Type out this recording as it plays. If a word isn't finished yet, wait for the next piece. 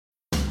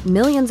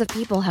Millions of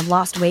people have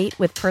lost weight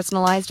with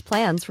personalized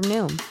plans from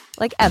Noom.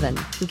 Like Evan,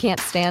 who can't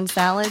stand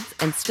salads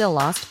and still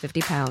lost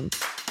 50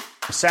 pounds.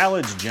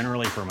 Salads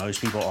generally for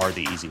most people are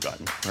the easy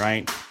button,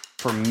 right?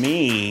 For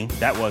me,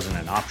 that wasn't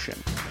an option.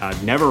 I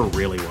never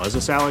really was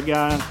a salad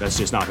guy. That's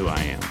just not who I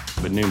am.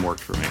 But Noom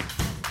worked for me.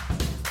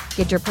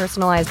 Get your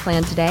personalized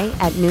plan today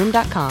at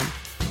Noom.com.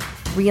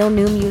 Real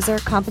Noom user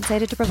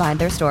compensated to provide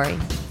their story.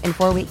 In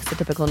 4 weeks, the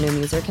typical Noom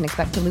user can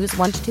expect to lose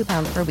 1 to 2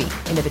 pounds per week.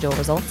 Individual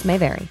results may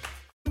vary.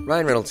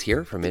 Ryan Reynolds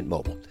here from Mint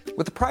Mobile.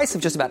 With the price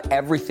of just about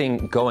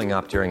everything going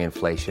up during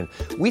inflation,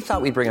 we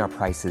thought we'd bring our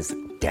prices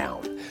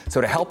down.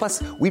 So to help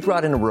us, we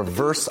brought in a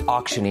reverse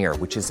auctioneer,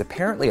 which is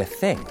apparently a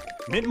thing.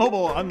 Mint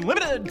Mobile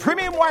Unlimited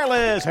Premium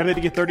Wireless. How to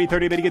get 30,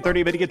 30, bit to get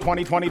 30, bit to get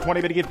 20, 20,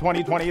 20, bit to get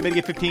 20, 20, bit to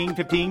get 15,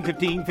 15,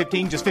 15,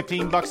 15, just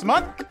 $15 a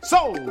month?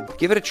 Sold!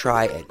 Give it a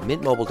try at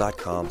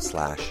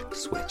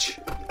mintmobile.com/switch.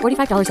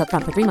 $45 up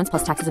front for 3 months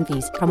plus taxes and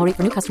fees. Promo rate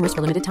for new customers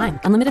for limited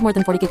time. Unlimited more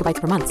than 40 gigabytes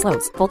per month.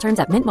 Slows full terms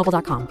at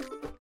mintmobile.com.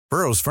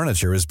 Burrow's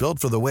furniture is built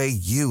for the way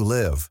you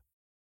live.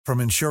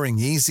 From ensuring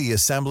easy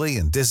assembly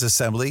and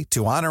disassembly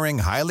to honoring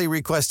highly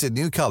requested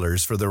new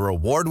colors for their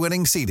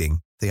award-winning seating,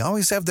 they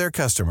always have their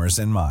customers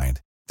in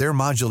mind. Their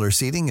modular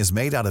seating is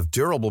made out of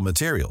durable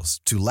materials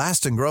to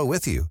last and grow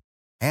with you.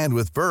 And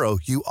with Burrow,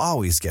 you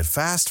always get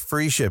fast,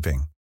 free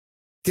shipping.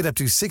 Get up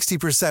to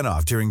 60%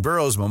 off during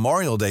Burrow's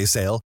Memorial Day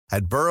sale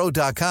at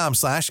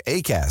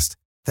burrow.com/ACAST.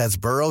 That's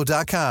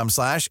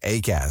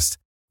burrow.com/ACAST.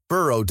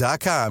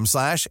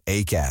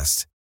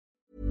 burrow.com/ACAST.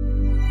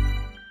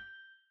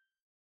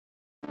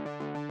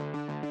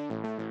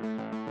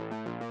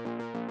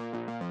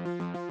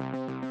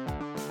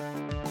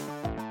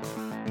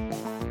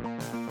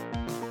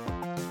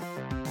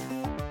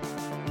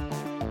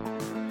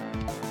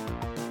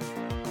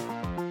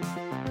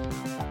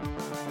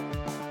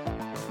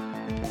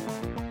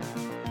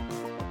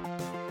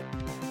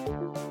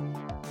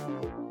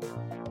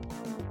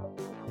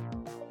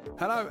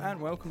 Hello and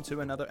welcome to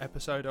another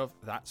episode of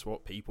That's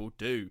What People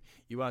Do.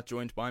 You are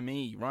joined by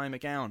me, Ryan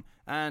McGowan,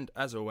 and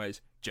as always,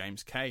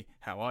 James Kay.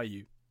 How are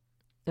you?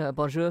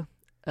 Bonjour.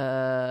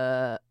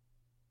 I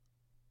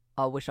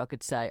wish I could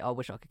carry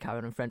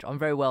on in French. I'm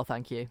very well,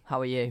 thank you.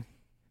 How are you?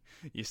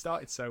 You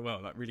started so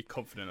well, like really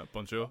confident at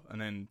bonjour, and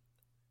then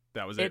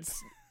that was it.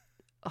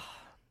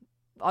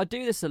 I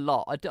do this a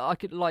lot. I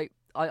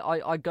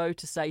go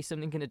to say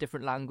something in a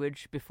different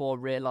language before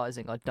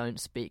realising I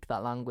don't speak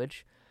that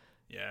language.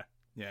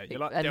 Yeah, you're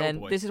like and Del then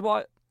Boy. this is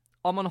why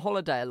I'm on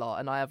holiday a lot,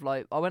 and I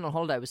went on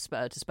holiday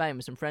to Spain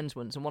with some friends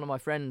once, and one of my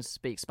friends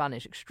speaks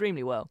Spanish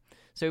extremely well.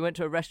 So we went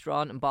to a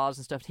restaurant and bars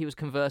and stuff. He was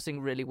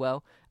conversing really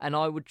well, and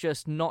I would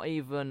just not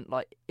even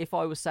if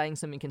I was saying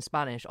something in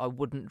Spanish, I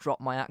wouldn't drop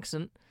my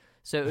accent.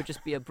 So it would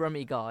just be a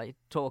Brummy guy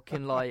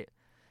talking like,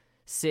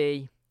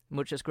 "Sí,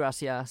 muchas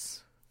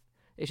gracias."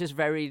 It's just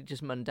very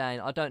mundane.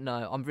 I don't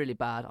know. I'm really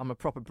bad. I'm a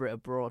proper Brit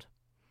abroad.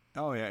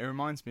 Oh yeah, it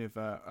reminds me of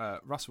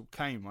Russell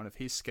Kane, one of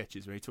his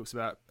sketches where he talks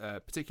about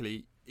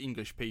particularly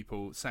English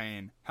people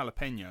saying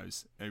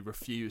jalapenos who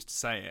refuse to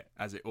say it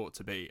as it ought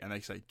to be, and they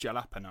say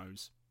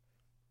jalapenos.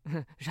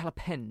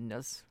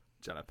 Jalapenos.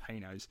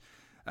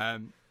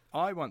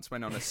 I once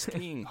went on a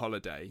skiing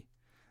holiday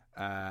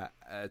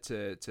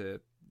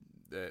to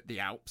the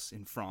Alps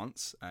in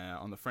France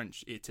on the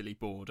French-Italy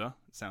border.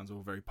 It sounds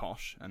all very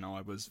posh, and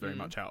I was very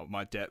much out of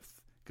my depth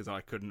because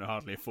I couldn't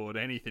hardly afford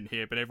anything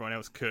here, but everyone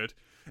else could.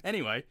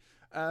 Anyway,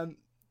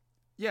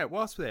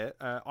 whilst there,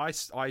 I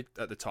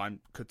at the time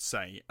could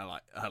say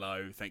like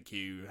hello, thank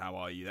you, how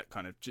are you, that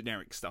kind of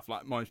generic stuff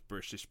like most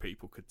British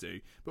people could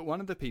do. But one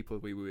of the people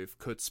we were with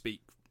could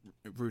speak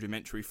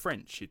rudimentary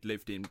French. She'd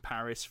lived in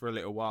Paris for a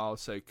little while,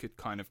 so could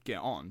kind of get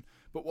on,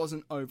 but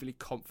wasn't overly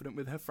confident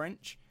with her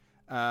French.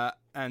 So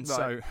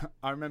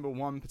I remember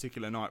one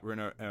particular night we're in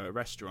a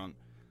restaurant,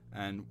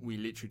 and we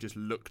literally just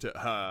looked at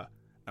her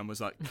and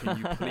was like, "Can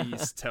you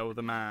please tell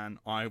the man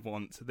I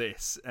want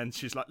this?" And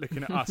she's like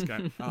looking at us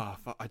going, "Oh,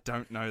 fuck, I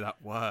don't know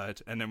that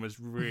word," and then was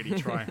really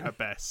trying her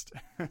best.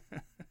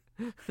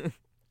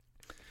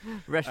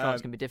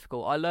 Restaurants can be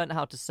difficult. I learned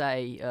how to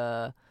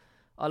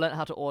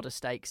order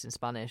steaks in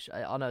Spanish.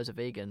 I know as a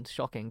vegan,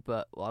 shocking,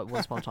 but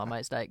once upon a time I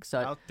ate steak.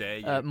 So, how dare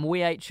you?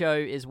 Muy hecho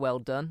is well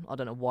done. I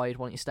don't know why you'd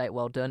want your steak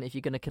well done. If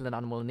you're going to kill an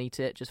animal and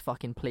eat it, just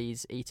fucking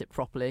please eat it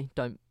properly.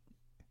 Don't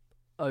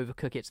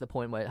overcook it to the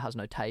point where it has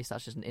no taste.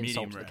 That's just an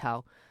insult to the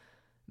cow.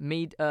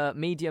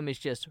 Medium is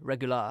just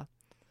regular.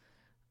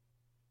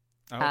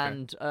 Oh, okay.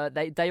 And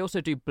they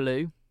also do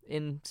blue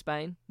in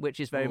Spain, which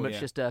is very much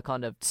just a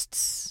kind of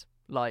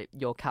like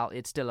your cow.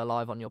 It's still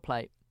alive on your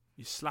plate.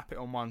 You slap it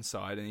on one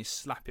side and you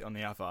slap it on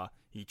the other.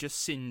 You just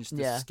singe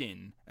the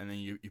skin and then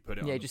you put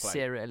it on the plate. Yeah, just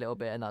sear it a little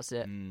bit and that's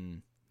it.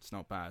 It's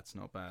not bad.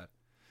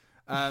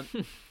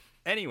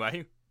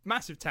 Anyway,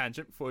 massive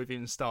tangent before we've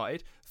even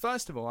started.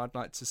 First of all, I'd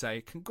like to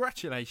say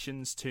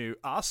congratulations to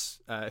us.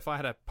 If I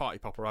had a party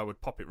popper, I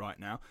would pop it right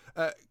now.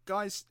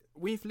 Guys,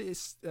 we've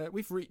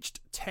reached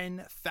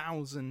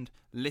 10,000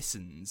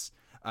 listens,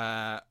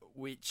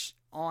 which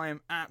I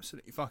am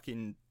absolutely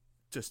fucking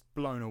just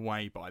blown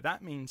away by.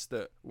 That means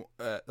that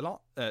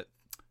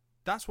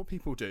That's what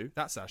people do.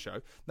 That's our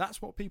show.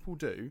 That's what people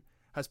do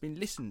has been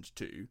listened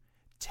to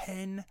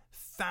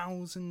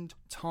 10,000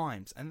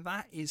 times. And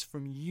that is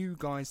from you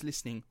guys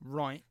listening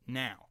right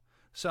now.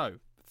 So,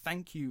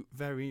 thank you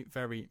very,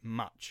 very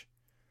much.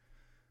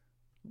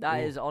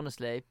 That is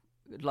honestly,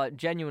 like,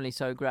 genuinely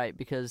so great,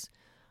 because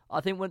I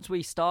think once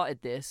we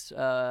started this,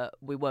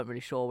 we weren't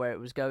really sure where it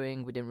was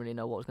going. We didn't really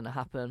know what was going to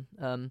happen.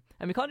 And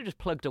we kind of just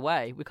plugged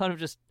away. We kind of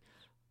just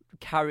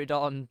carried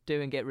on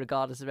doing it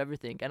regardless of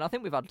everything. And I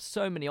think we've had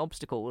so many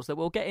obstacles that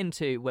we'll get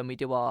into when we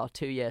do our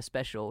 2-year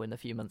special in a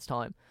few months'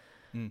 time.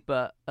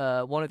 But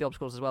one of the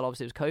obstacles as well,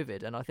 obviously, was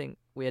COVID. And I think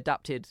we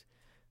adapted.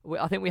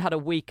 I think we had a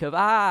week of,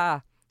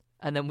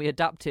 and then we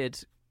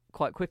adapted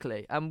quite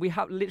quickly. And we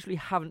literally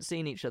haven't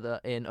seen each other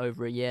in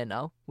over a year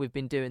now. We've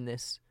been doing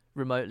this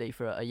remotely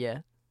for a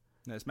year.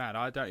 That's mad.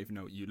 I don't even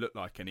know what you look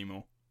like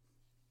anymore.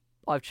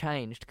 I've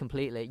changed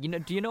completely.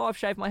 Do you know I've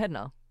shaved my head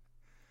now?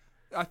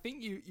 I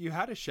think you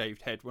had a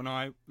shaved head when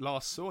I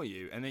last saw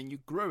you, and then you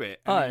grew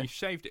it, and then you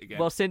shaved it again.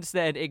 Well, since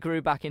then, it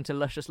grew back into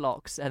luscious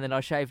locks, and then I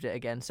shaved it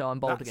again, so I'm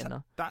bald again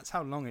now. That's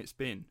how long it's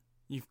been.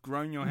 You've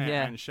grown your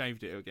hair and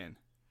shaved it again.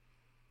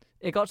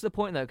 It got to the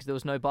point, though, because there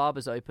was no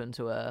barbers open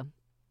to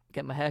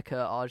get my hair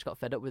cut. I just got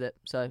fed up with it,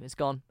 so it's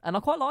gone. And I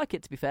quite like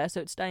it, to be fair,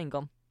 so it's staying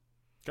gone.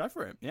 Go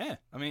for it, yeah.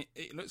 I mean,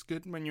 it looks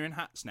good when you're in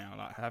hats now,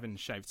 like having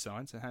shaved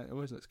sides. It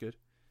always looks good.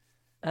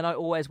 And I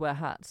always wear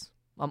hats.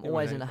 I'm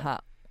always in a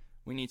hat.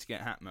 We need to get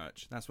hat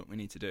merch. That's what we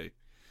need to do.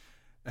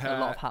 A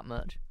lot of hat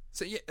merch.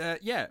 So,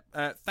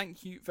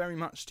 thank you very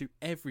much to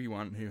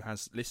everyone who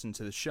has listened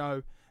to the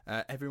show,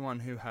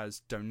 everyone who has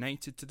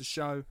donated to the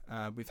show.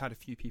 We've had a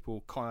few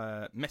people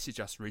message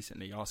us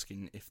recently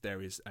asking if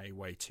there is a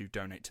way to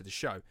donate to the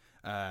show.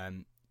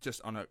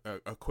 Just on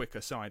a quick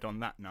aside on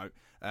that note,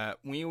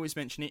 we always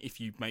mention it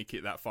if you make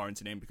it that far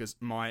into the end, because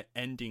my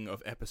ending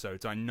of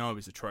episodes I know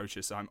is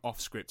atrocious. I'm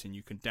off script, and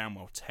you can damn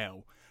well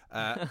tell.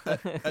 At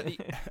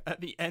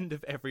the end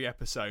of every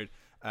episode,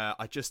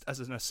 I just, as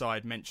an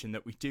aside, mention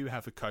that we do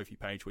have a Ko-fi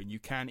page where you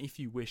can, if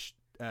you wish,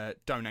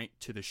 donate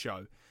to the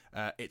show.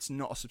 It's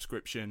not a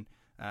subscription.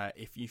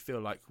 If you feel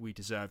like we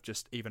deserve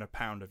just even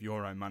 £1 of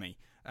your own money,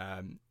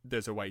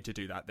 there's a way to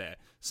do that there.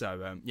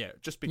 So,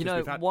 just because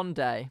we've had... one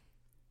day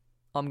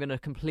I'm going to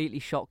completely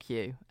shock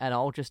you, and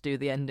I'll just do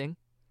the ending.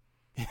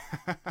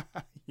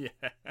 Yeah.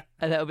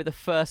 And that'll be the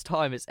first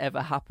time it's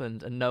ever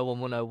happened, and no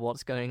one will know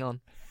what's going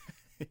on.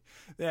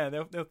 Yeah,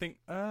 they'll think,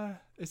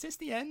 is this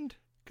the end?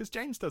 Because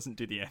James doesn't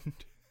do the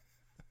end.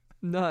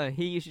 No,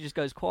 he usually just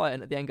goes quiet,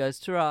 and at the end goes,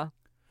 ta-ra.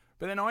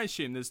 But then I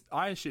assume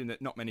that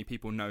not many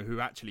people know who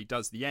actually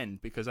does the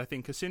end, because I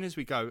think as soon as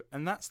we go,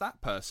 and that's that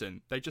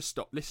person, they just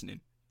stop listening.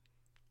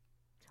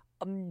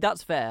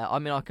 That's fair. I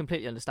mean, I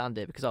completely understand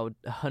it, because I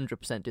would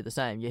 100% do the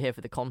same. You're here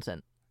for the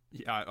content.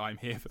 Yeah, I'm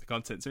here for the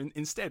content. So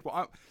instead, do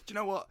you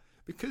know what?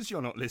 Because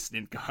you're not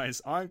listening,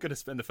 guys, I'm going to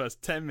spend the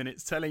first 10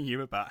 minutes telling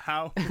you about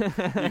how you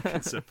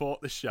can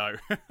support the show.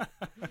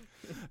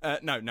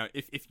 No,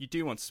 if you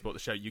do want to support the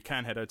show, you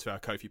can head over to our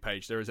Ko-fi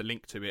page. There is a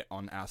link to it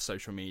on our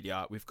social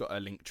media. We've got a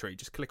link tree.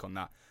 Just click on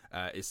that.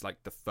 It's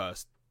like the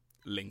first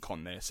link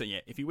on there. So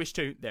yeah, if you wish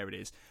to, there it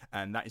is.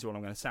 And that is all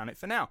I'm going to sound it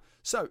for now.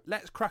 So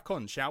let's crack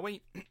on, shall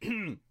we?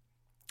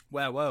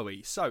 Where were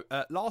we? So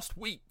last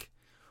week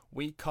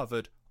we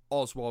covered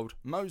Oswald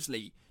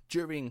Mosley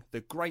during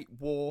the Great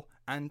War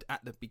and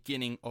at the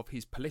beginning of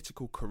his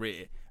political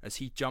career, as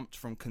he jumped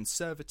from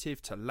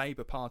Conservative to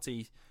Labour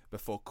Party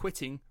before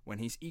quitting when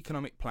his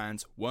economic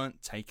plans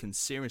weren't taken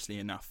seriously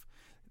enough.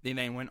 He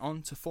then went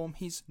on to form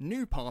his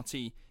new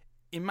party,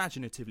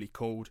 imaginatively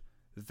called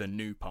the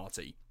New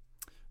Party.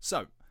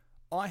 So,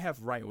 I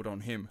have railed on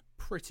him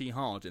pretty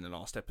hard in the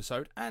last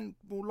episode, and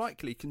will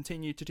likely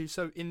continue to do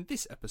so in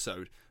this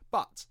episode,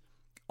 but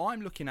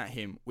I'm looking at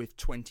him with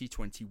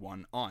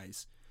 2021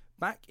 eyes.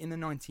 Back in the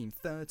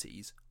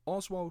 1930s,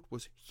 Oswald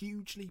was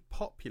hugely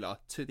popular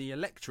to the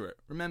electorate.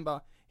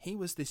 Remember, he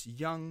was this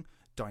young,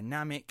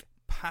 dynamic,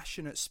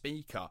 passionate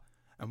speaker,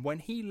 and when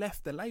he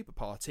left the Labour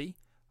Party,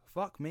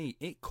 fuck me,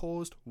 it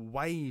caused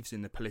waves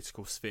in the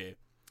political sphere.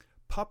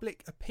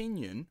 Public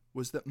opinion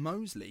was that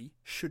Mosley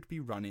should be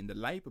running the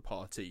Labour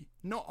Party,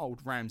 not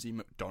old Ramsay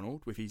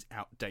MacDonald with his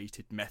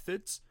outdated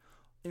methods.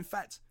 In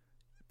fact,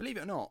 believe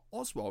it or not,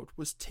 Oswald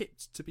was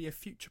tipped to be a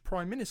future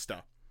Prime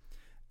Minister.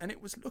 And it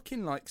was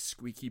looking like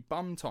squeaky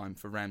bum time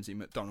for Ramsay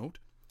MacDonald.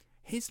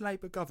 His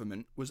Labour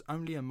government was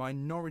only a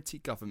minority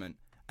government,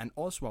 and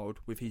Oswald,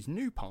 with his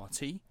new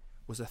party,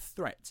 was a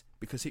threat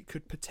because it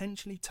could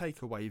potentially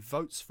take away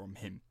votes from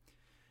him.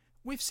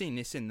 We've seen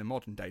this in the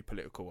modern day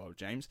political world,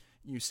 James.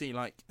 You see,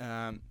 like,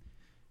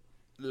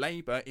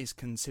 Labour is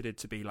considered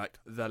to be like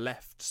the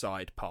left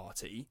side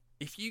party.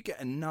 If you get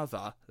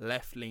another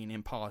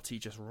left-leaning party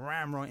just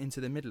ram right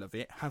into the middle of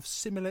it, have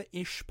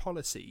similar-ish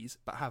policies,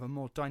 but have a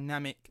more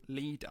dynamic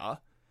leader,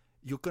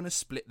 you're going to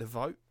split the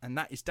vote, and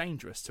that is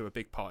dangerous to a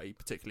big party,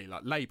 particularly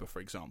like Labour, for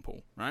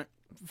example, right?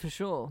 For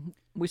sure.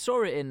 We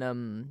saw it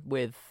in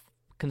with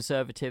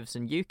Conservatives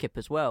and UKIP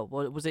as well.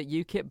 Was it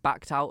UKIP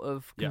backed out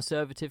of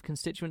Conservative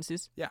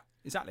constituencies? Yeah,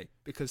 exactly.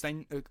 Because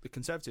then the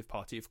Conservative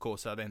Party, of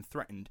course, are then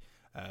threatened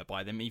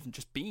by them even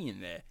just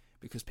being there,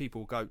 because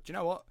people go, do you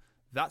know what?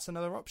 That's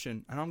another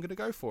option, and I'm going to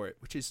go for it.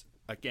 Which is,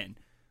 again,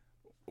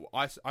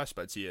 I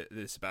spoke to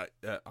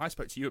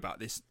you about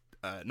this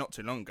not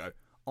too long ago.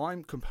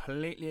 I'm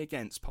completely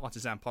against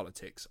partisan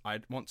politics. I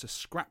want to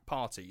scrap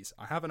parties.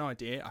 I have an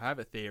idea. I have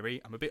a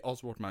theory. I'm a bit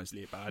Oswald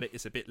Mosley about it.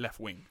 It's a bit left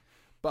wing.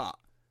 But,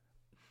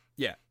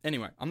 yeah,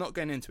 anyway, I'm not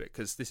getting into it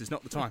because this is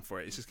not the time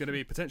for it. It's just going to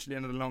be potentially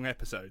another long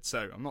episode,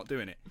 so I'm not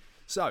doing it.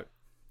 So,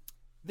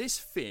 this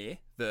fear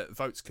that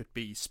votes could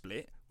be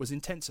split was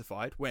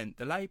intensified when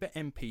the Labour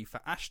MP for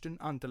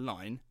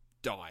Ashton-under-Lyne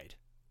died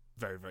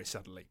very, very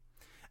suddenly.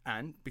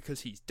 And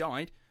because he's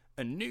died,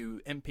 a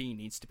new MP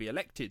needs to be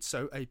elected,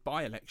 so a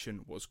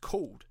by-election was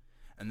called.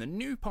 And the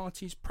new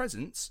party's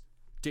presence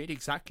did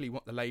exactly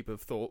what the Labour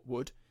thought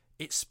would.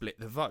 It split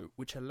the vote,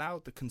 which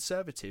allowed the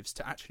Conservatives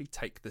to actually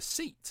take the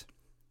seat.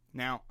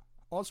 Now,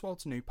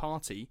 Oswald's new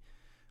party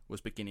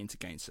was beginning to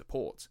gain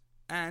support,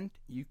 and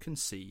you can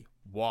see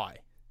why.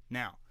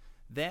 Now,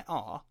 there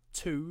are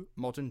two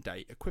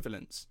modern-day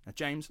equivalents. Now,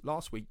 James,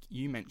 last week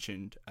you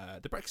mentioned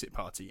the Brexit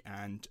Party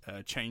and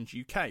Change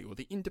UK, or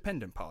the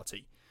Independent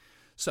Party.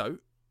 So,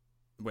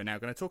 we're now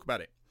going to talk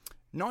about it.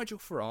 Nigel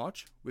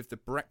Farage with the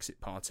Brexit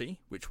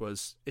Party, which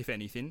was, if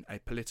anything, a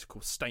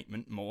political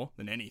statement more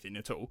than anything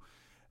at all,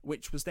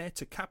 which was there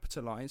to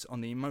capitalise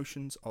on the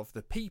emotions of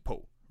the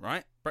people,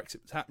 right?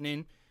 Brexit was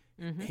happening.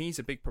 Mm-hmm. He's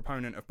a big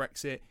proponent of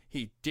Brexit.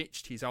 He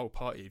ditched his old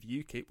party of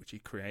UKIP, which he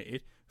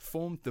created,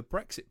 formed the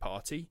Brexit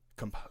Party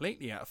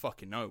completely out of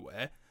fucking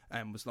nowhere,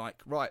 and was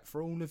like, right,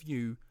 for all of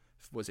you,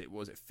 was it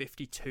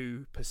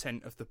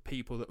 52% of the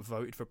people that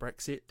voted for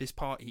Brexit? This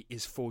party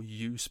is for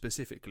you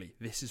specifically.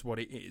 This is what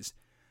it is.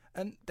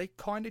 And they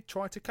kind of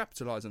tried to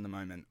capitalise on the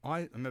moment.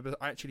 I remember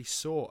I actually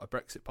saw a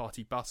Brexit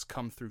Party bus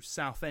come through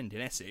Southend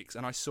in Essex,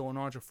 and I saw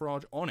Nigel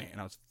Farage on it,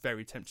 and I was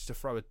very tempted to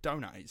throw a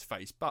donut at his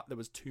face, but there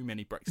was too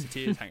many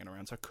Brexiteers hanging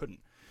around, so I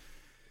couldn't.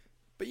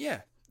 But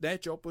yeah, their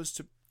job was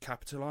to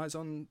capitalise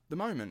on the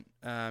moment.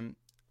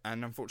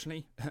 And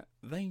unfortunately,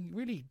 they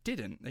really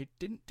didn't. They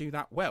didn't do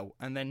that well.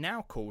 And they're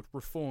now called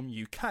Reform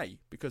UK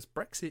because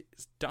Brexit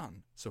is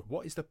done. So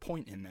what is the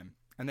point in them?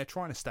 And they're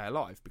trying to stay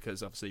alive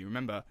because, obviously,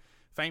 remember,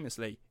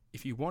 famously,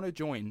 if you want to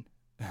join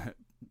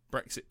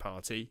Brexit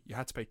Party, you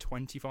had to pay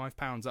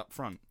 £25 up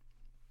front.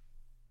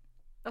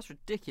 That's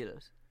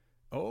ridiculous.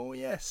 Oh,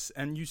 yes.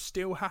 And you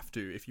still have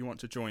to if you want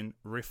to join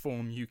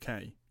Reform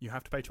UK. You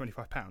have to pay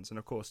 £25. And,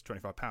 of course,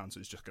 £25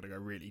 is just going to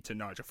go really to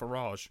Nigel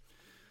Farage.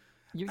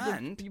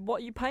 What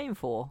are you paying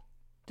for?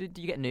 Do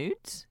you get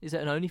nudes? Is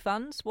it an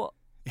OnlyFans? What?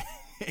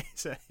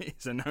 it's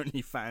an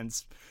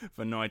OnlyFans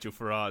for Nigel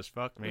Farage.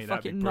 Fuck me, that'd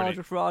be fucking brilliant.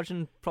 Nigel Farage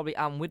and probably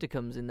Anne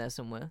Widdecombe's in there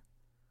somewhere.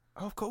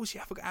 Oh, of course,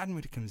 yeah, I forgot Anne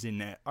Widdecombe's in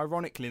there.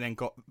 Ironically, then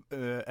got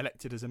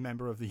elected as a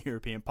member of the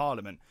European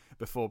Parliament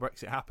before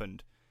Brexit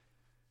happened.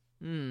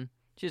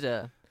 She's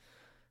a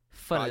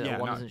funny little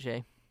one, isn't she?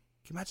 Can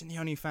you imagine the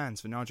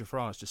OnlyFans for Nigel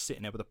Farage just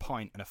sitting there with a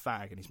pint and a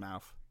fag in his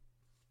mouth?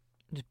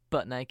 Just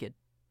butt naked.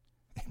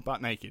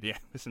 Butt naked, yeah,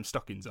 with some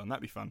stockings on.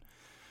 That'd be fun.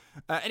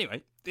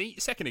 Anyway, the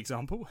second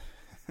example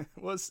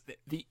was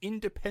the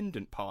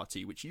Independent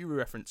Party, which you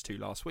referenced to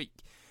last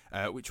week,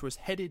 which was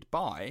headed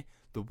by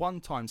the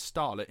one-time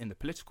starlet in the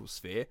political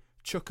sphere,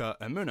 Chuka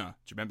Umunna.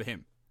 Do you remember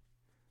him?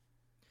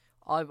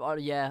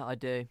 Yeah, I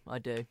do.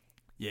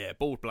 Yeah,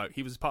 bald bloke.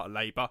 He was part of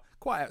Labour,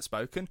 quite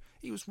outspoken.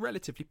 He was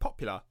relatively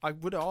popular, I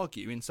would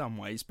argue, in some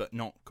ways, but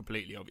not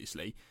completely,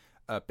 obviously.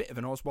 A bit of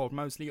an Oswald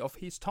Mosley of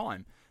his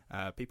time.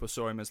 People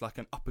saw him as like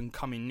an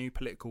up-and-coming new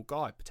political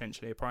guy,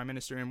 potentially a Prime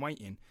Minister in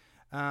waiting.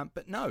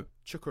 But no,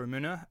 Chuka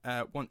Umunna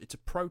wanted to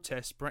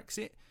protest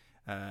Brexit.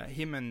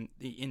 Him and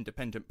the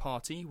Independent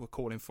Party were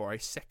calling for a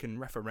second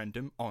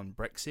referendum on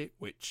Brexit,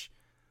 which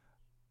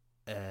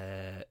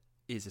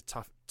is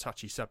a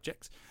touchy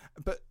subject.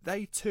 But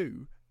they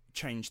too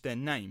changed their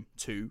name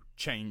to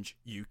Change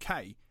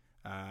UK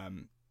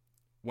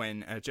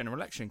when a general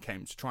election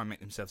came to try and make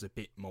themselves a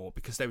bit more,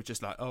 because they were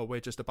just like, oh, we're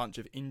just a bunch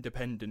of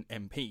independent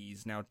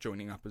MPs now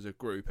joining up as a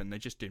group, and they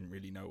just didn't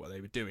really know what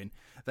they were doing.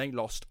 They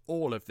lost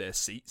all of their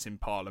seats in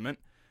Parliament,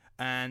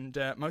 and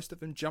most of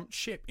them jumped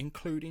ship,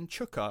 including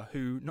Chuka,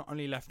 who not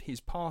only left his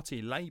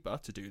party, Labour,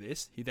 to do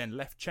this, he then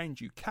left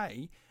Change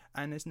UK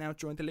and has now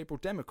joined the Liberal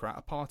Democrat,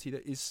 a party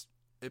that is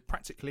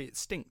practically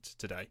extinct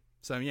today.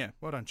 So yeah,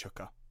 well done,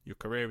 Chuka. Your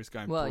career is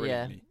going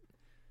brilliantly.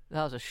 Yeah,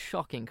 that was a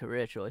shocking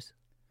career choice.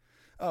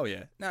 Oh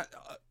yeah. Now,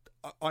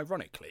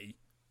 ironically,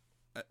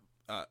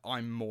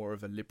 I'm more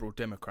of a Liberal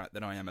Democrat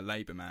than I am a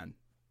Labour man.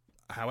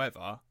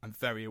 However, I'm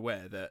very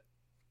aware that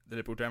the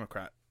Liberal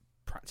Democrat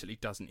practically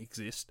doesn't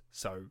exist,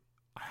 so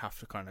I have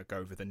to kind of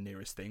go for the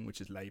nearest thing,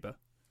 which is Labour.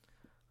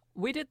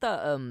 We did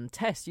that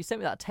test. You sent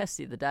me that test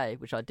the other day,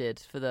 which I did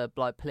for the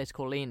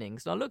political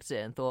leanings, and I looked at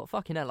it and thought,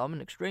 "Fucking hell, I'm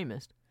an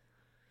extremist."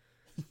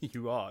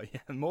 You are,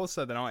 yeah, more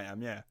so than I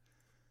am, yeah.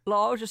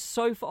 I was just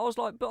so I was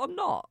like, but I'm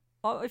not.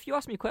 If you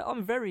ask me,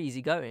 I'm very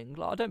easygoing.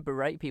 I don't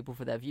berate people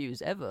for their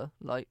views ever.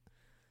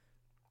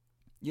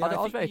 Yeah, I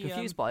was very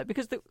confused by it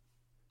because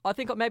I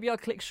think maybe I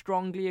click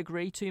strongly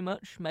agree too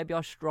much. Maybe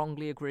I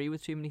strongly agree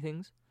with too many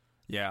things.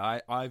 Yeah,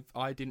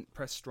 I didn't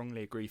press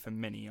strongly agree for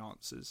many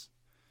answers.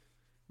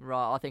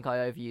 Right, I think I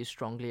overused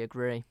strongly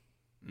agree.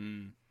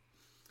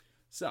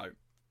 So,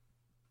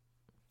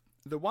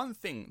 the one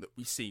thing that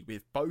we see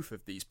with both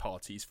of these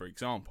parties, for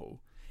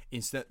example,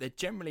 is that they're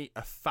generally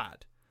a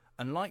fad,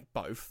 and like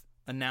both,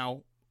 are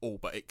now all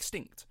but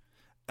extinct.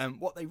 And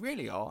what they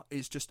really are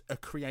is just a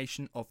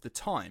creation of the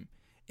time.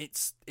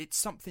 It's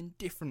something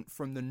different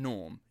from the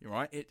norm,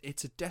 right?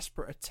 It's a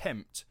desperate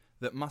attempt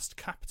that must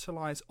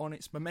capitalise on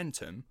its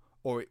momentum,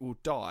 or it will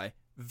die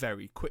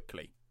very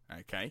quickly.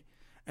 Okay,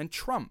 and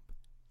Trump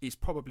is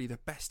probably the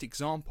best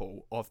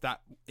example of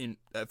that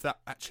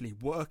actually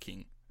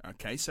working.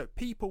 Okay, so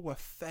people were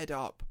fed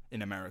up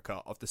in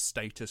America of the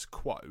status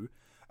quo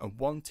and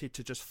wanted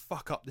to just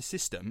fuck up the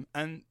system,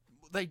 and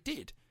they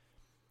did.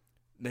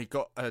 They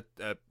got a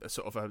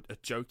sort of a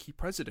jokey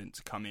president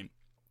to come in,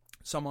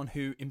 someone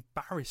who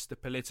embarrassed the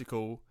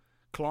political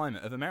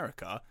climate of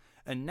America,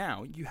 and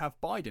now you have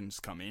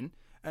Biden's come in,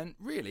 and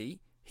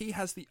really he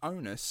has the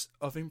onus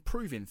of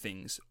improving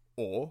things,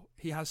 or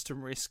he has to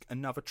risk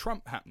another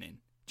Trump happening.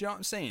 Do you know what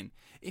I'm saying?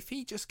 If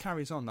he just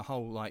carries on the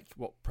whole, like,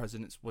 what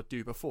presidents would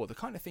do before, the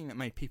kind of thing that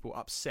made people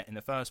upset in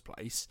the first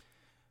place,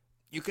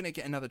 you're going to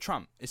get another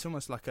Trump. It's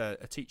almost like a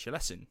teacher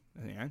lesson.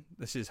 You know,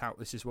 this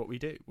is what we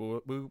do.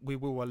 We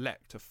will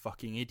elect a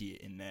fucking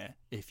idiot in there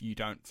if you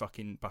don't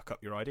fucking buck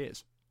up your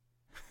ideas.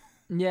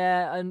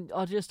 Yeah, and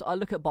I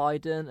look at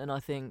Biden and I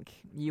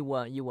think you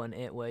weren't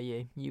it, were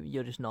you?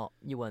 You're just not.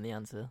 You weren't the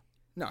answer.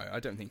 No, I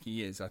don't think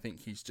he is. I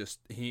think he's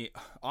just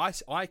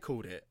I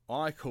called it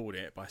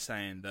by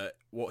saying that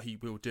what he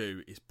will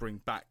do is bring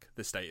back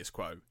the status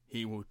quo.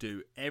 He will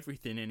do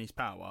everything in his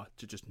power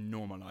to just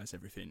normalise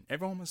everything.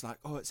 Everyone was like,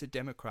 "Oh, it's a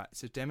Democrat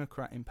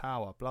in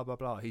power." Blah blah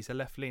blah. He's a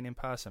left-leaning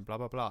person. Blah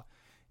blah blah.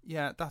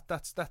 Yeah,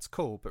 that's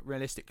cool. But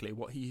realistically,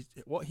 what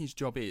his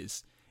job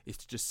is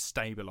to just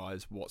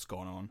stabilise what's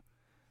gone on.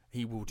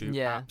 He will do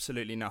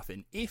absolutely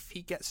nothing. If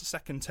he gets a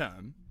second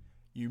term,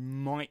 you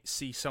might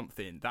see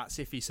something. That's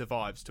if he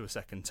survives to a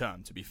second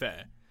term, to be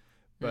fair.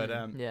 But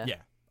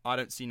yeah, I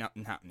don't see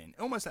nothing happening.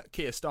 Almost like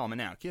Keir Starmer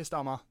now. Keir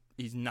Starmer,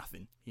 he's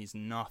nothing. He's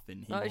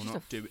nothing. He will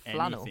not do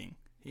anything.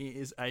 He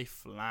is a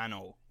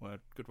flannel.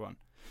 Word, good one.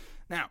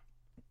 Now,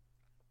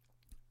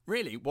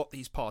 really, what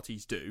these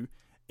parties do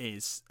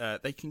is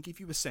they can give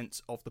you a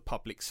sense of the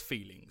public's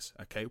feelings.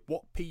 Okay,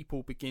 what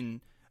people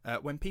begin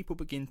when people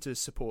begin to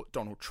support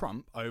Donald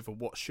Trump over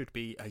what should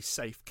be a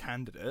safe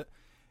candidate,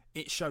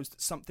 it shows that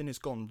something has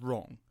gone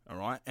wrong, all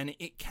right? And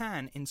it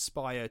can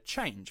inspire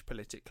change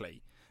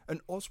politically.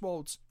 And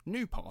Oswald's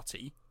new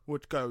party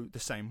would go the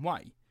same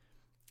way.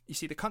 You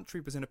see, the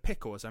country was in a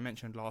pickle, as I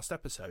mentioned last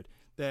episode.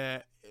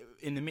 They're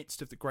in the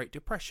midst of the Great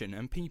Depression,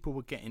 and people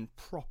were getting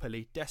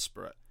properly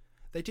desperate.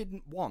 They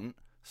didn't want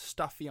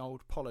stuffy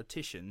old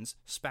politicians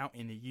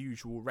spouting the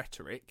usual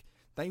rhetoric.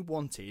 They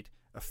wanted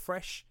a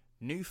fresh,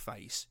 new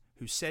face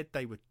who said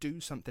they would do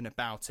something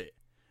about it.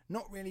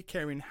 Not really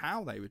caring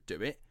how they would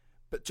do it,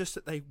 but just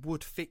that they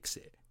would fix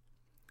it.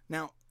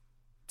 Now,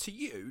 to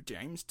you,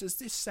 James, does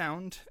this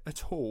sound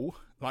at all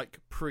like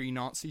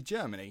pre-Nazi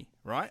Germany,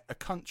 right? A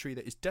country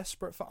that is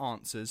desperate for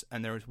answers,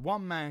 and there is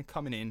one man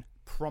coming in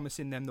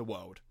promising them the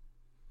world.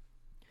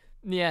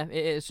 Yeah,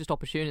 it is just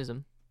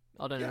opportunism.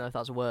 I don't know if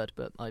that's a word,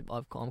 but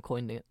I'm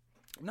coining it.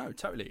 No,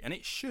 totally, and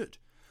it should.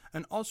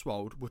 And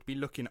Oswald would be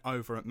looking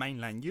over at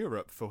mainland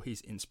Europe for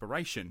his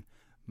inspiration,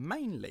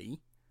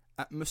 mainly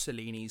at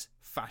Mussolini's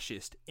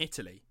fascist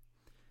Italy.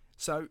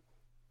 So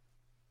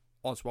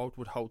Oswald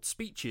would hold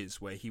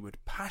speeches where he would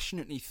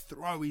passionately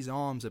throw his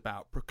arms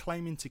about,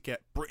 proclaiming to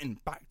get Britain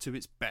back to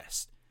its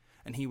best,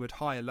 and he would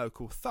hire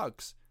local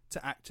thugs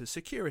to act as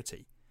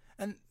security.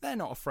 And they're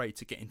not afraid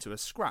to get into a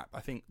scrap. I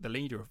think the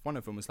leader of one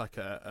of them was like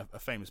a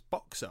famous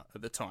boxer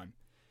at the time.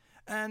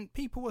 And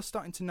people were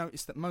starting to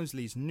notice that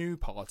Mosley's new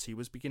party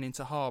was beginning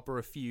to harbour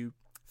a few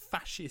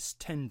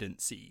fascist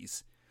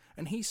tendencies.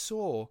 And he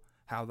saw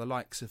how the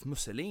likes of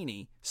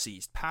Mussolini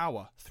seized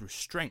power through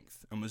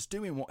strength and was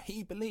doing what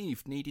he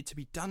believed needed to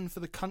be done for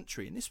the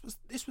country. And this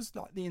was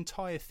like the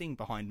entire thing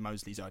behind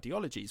Mosley's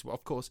ideologies. Well,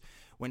 of course,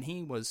 when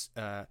he was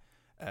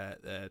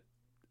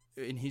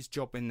in his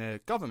job in the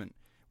government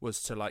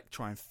was to like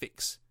try and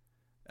fix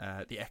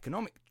the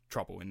economic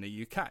trouble in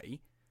the UK,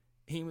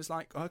 he was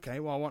like, okay,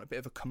 well, I want a bit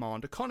of a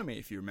command economy,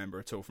 if you remember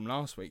at all from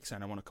last week,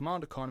 saying I want a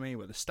command economy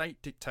where the state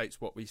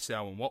dictates what we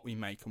sell and what we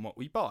make and what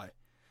we buy.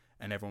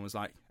 And everyone was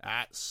like,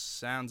 that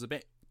sounds a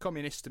bit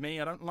communist to me.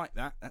 I don't like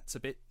that. That's a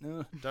bit,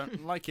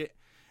 don't like it.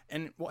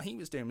 And what he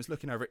was doing was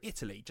looking over at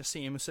Italy, just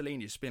seeing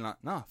Mussolini just being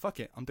like, nah,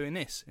 fuck it, I'm doing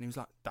this. And he was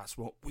like, that's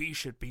what we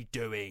should be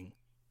doing.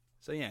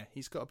 So yeah,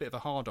 he's got a bit of a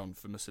hard-on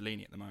for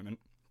Mussolini at the moment.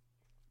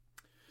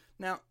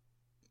 Now,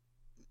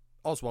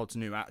 Oswald's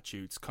new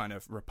attitudes kind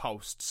of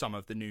repulsed some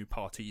of the new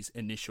party's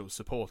initial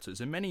supporters,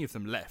 and many of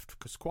them left,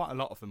 because quite a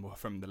lot of them were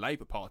from the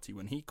Labour Party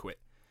when he quit.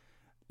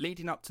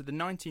 Leading up to the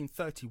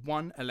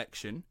 1931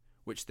 election,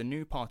 which the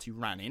new party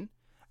ran in,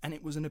 and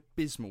it was an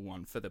abysmal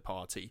one for the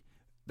party.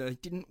 they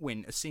didn't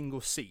win a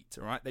single seat,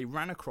 all right? They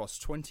ran across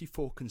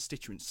 24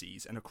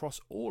 constituencies, and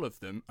across all of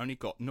them only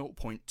got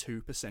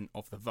 0.2%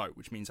 of the vote,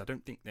 which means I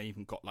don't think they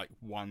even got like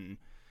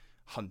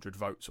 100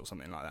 votes or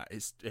something like that.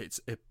 It's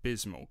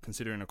abysmal,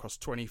 considering across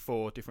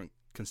 24 different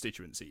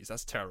constituencies.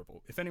 That's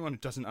terrible. If anyone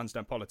doesn't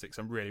understand politics,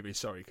 I'm really, really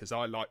sorry, because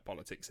I like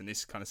politics, and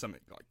this kind of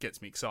something like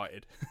gets me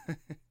excited.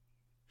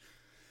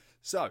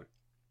 So,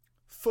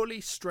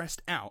 fully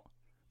stressed out,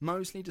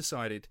 Mosley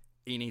decided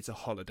he needs a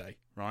holiday,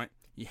 right?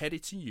 He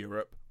headed to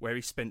Europe, where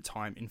he spent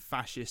time in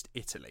fascist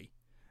Italy.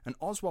 And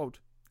Oswald,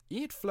 he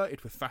had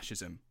flirted with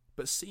fascism,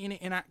 but seeing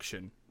it in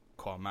action,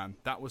 come on, man,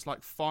 that was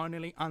like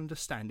finally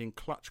understanding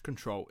clutch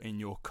control in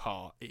your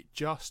car. It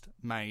just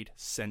made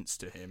sense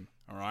to him,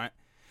 all right?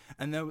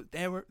 And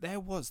there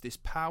was this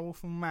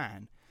powerful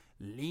man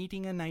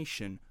leading a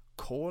nation,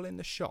 calling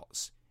the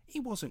shots. He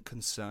wasn't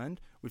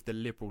concerned with the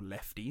liberal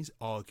lefties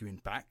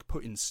arguing back,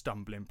 putting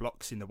stumbling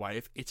blocks in the way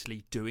of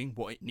Italy doing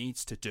what it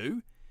needs to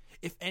do.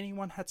 If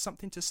anyone had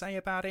something to say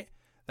about it,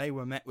 they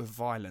were met with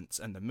violence,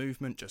 and the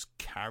movement just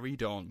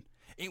carried on.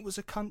 It was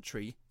a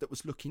country that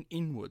was looking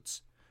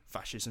inwards.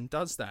 Fascism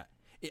does that.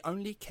 It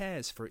only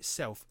cares for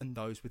itself and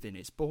those within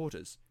its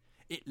borders.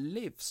 It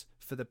lives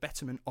for the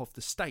betterment of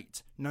the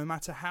state, no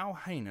matter how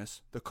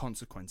heinous the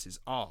consequences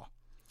are.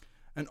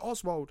 And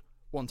Oswald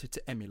wanted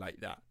to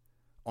emulate that.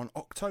 On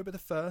October the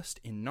 1st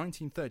in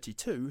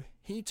 1932,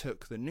 he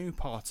took the new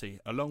party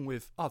along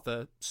with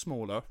other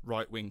smaller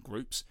right-wing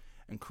groups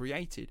and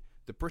created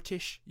the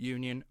British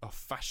Union of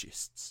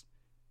Fascists.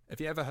 Have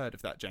you ever heard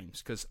of that,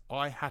 James? Because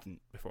I hadn't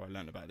before I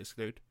learned about this,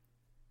 dude.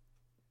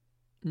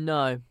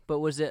 No, but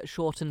was it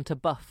shortened to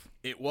Buff?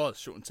 It was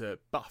shortened to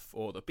Buff,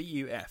 or the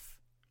BUF.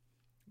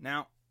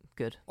 Now,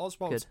 Good.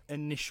 Oswald's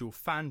initial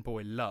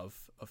fanboy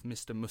love of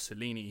Mr.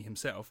 Mussolini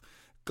himself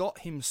got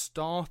him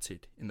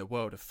started in the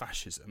world of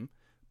fascism,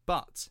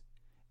 but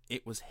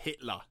it was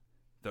Hitler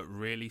that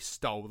really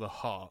stole the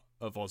heart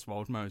of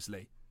Oswald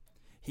Mosley.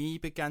 He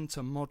began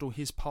to model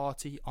his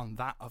party on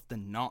that of the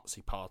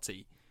Nazi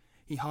Party.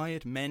 He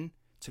hired men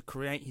to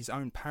create his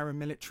own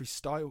paramilitary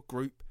style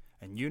group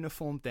and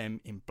uniformed them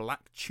in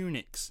black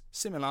tunics,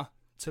 similar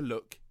to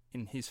look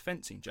in his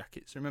fencing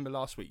jackets. Remember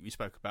last week we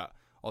spoke about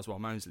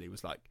Oswald Mosley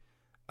was like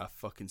a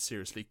fucking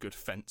seriously good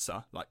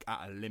fencer, like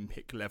at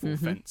Olympic level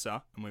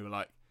fencer, and we were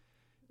like,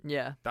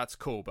 yeah, that's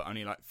cool, but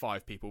only like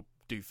 5 people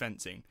do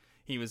fencing.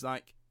 He was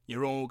like,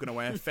 you're all going to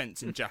wear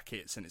fencing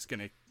jackets and it's going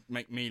to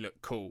make me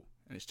look cool.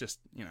 And it's just,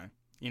 you know,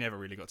 he never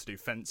really got to do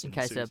fencing.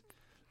 Okay, so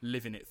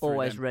living it through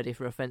always them. ready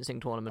for a fencing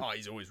tournament. Oh,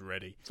 he's always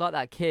ready. It's like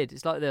that kid.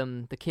 It's like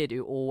the kid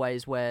who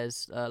always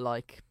wears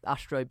like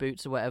Astro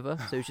boots or whatever.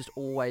 So he's just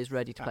always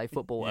ready to play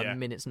football at a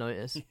minute's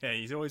notice. Yeah,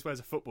 he always wears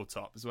a football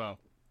top as well.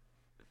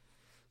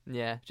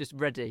 Yeah, just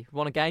ready.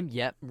 Want a game?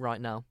 Yep, right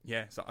now.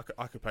 Yeah, it's like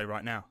I could play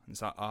right now. And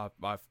it's like, I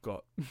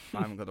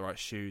haven't got the right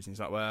shoes. And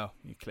he's like, well,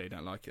 you clearly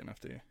don't like it enough,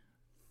 do you?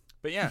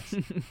 But yeah,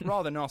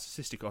 rather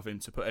narcissistic of him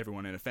to put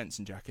everyone in a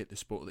fencing jacket, the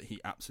sport that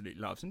he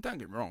absolutely loves. And don't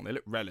get me wrong, they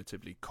look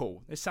relatively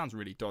cool. This sounds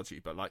really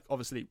dodgy, but like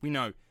obviously we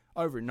know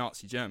over in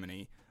Nazi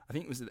Germany, I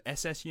think it was the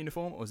SS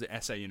uniform or was it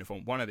SA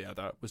uniform, one or the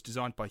other, was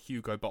designed by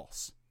Hugo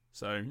Boss.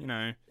 So, you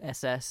know.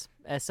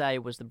 SA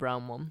was the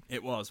brown one.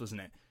 It was, wasn't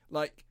it?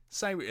 Like,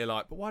 say what you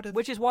like, but why do...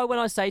 Which is why when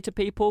I say to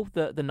people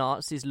that the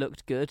Nazis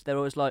looked good, they're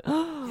always like,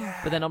 oh, yeah.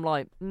 But then I'm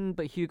like,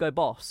 but Hugo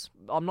Boss.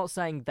 I'm not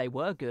saying they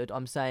were good,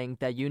 I'm saying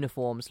their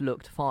uniforms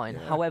looked fine.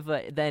 Yeah.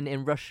 However, then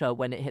in Russia,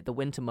 when it hit the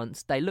winter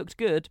months, they looked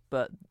good,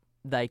 but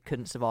they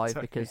couldn't survive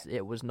because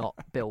it was not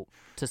built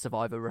to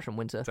survive a Russian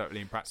winter.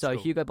 Totally impractical.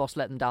 So Hugo Boss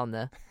let them down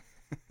there.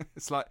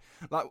 It's like...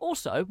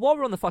 Also, while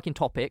we're on the fucking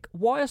topic,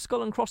 why are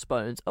Skull and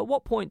Crossbones? At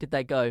what point did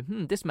they go,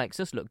 this makes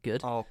us look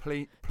good? Oh,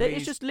 please.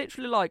 It's just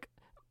literally like...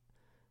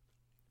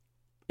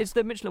 It's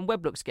the Mitchell and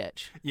Webb look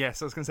sketch.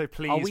 Yes, I was going to say,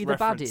 please are we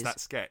reference the baddies? That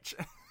sketch.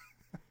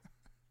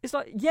 It's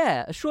like,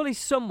 yeah, surely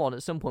someone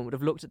at some point would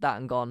have looked at that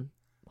and gone,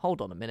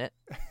 hold on a minute,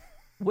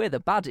 we're the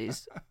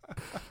baddies.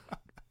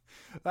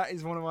 That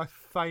is one of my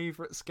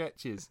favourite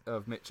sketches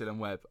of Mitchell and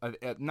Webb.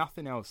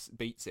 Nothing else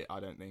beats it, I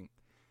don't think.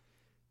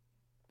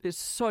 It's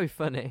so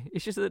funny.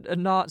 It's just a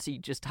Nazi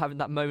just having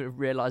that moment of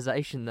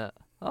realisation that,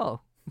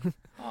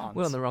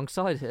 we're on the wrong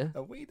side here.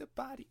 Are we the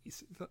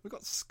baddies? We've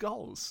got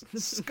skulls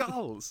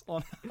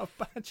on our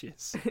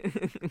badges.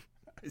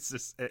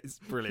 It's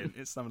brilliant.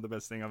 It's some of the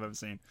best thing I've ever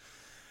seen.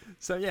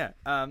 So yeah,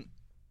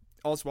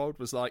 Oswald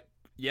was like,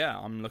 yeah,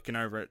 I'm looking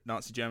over at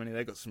Nazi Germany.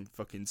 They got some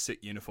fucking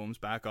sick uniforms.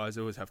 Bad guys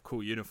always have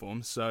cool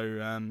uniforms.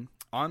 So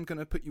I'm going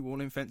to put you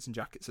all in fencing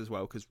jackets as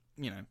well because,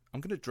 you know,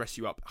 I'm going to dress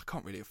you up. I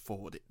can't really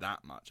afford it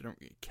that much. I don't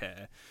really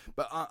care.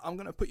 But I'm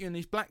going to put you in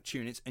these black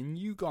tunics and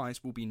you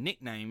guys will be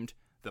nicknamed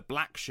the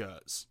Black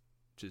Shirts,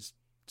 which is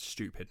a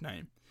stupid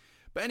name.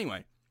 But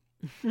anyway,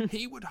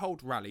 he would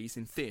hold rallies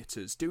in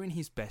theatres doing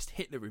his best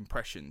Hitler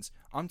impressions.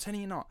 I'm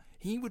telling you not,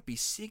 he would be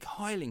Sig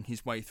Heiling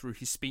his way through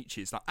his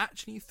speeches, like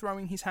actually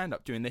throwing his hand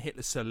up doing the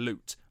Hitler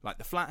salute, like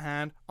the flat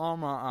hand,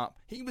 arm right up.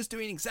 He was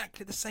doing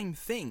exactly the same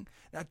thing.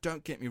 Now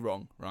don't get me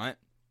wrong, right?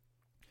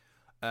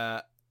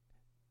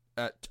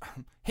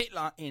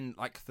 Hitler in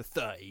like the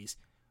 30s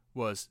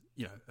was,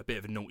 you know, a bit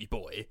of a naughty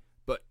boy,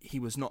 but he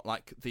was not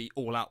like the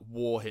all-out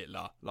war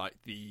Hitler, like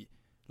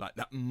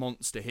that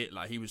monster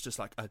Hitler. He was just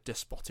like a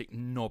despotic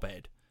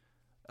knobhead.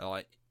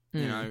 Like,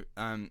 you know,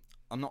 I'm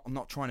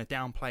not trying to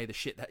downplay the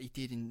shit that he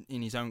did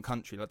in his own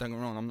country. Like, don't get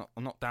me wrong,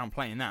 I'm not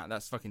downplaying that.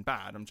 That's fucking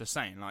bad. I'm just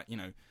saying, like, you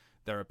know,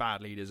 there are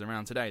bad leaders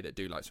around today that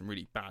do like some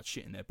really bad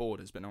shit in their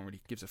borders, but no one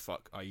really gives a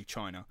fuck, i.e.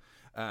 China.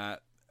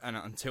 And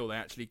until they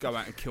actually go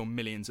out and kill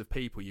millions of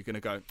people, you're going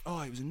to go, oh,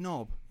 he was a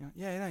knob.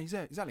 Yeah, no,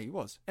 exactly, he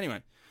was.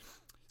 Anyway,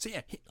 so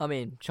yeah. I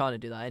mean, China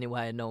do that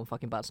anyway, and no one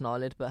fucking bats an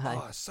eyelid, but hey.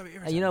 Oh, it's so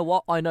irritating. And you know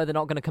what? I know they're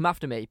not going to come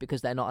after me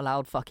because they're not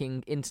allowed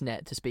fucking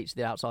internet to speak to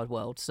the outside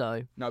world,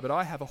 so... No, but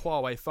I have a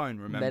Huawei phone,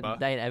 remember?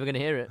 They ain't ever going to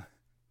hear it.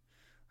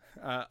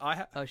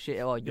 Oh, shit.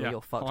 Oh,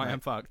 you're fucked, I mate. am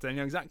fucked. I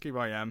know exactly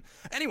where I am.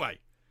 Anyway,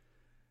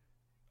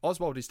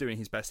 Oswald is doing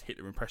his best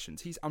Hitler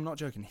impressions. I'm not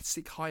joking. He's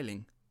sick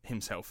heiling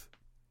himself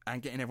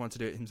and getting everyone to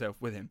do it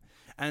himself with him.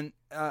 And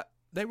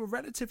they were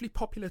relatively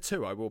popular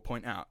too, I will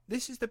point out.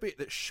 This is the bit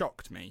that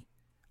shocked me.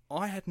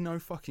 I had no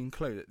fucking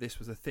clue that this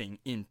was a thing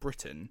in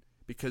Britain,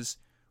 because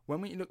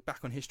when we look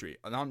back on history,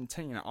 and I'm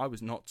telling you, I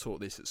was not taught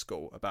this at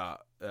school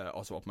about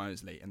Oswald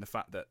Mosley and the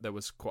fact that there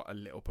was quite a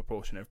little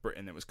proportion of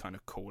Britain that was kind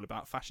of cool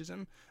about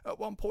fascism at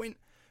one point.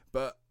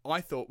 But I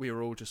thought we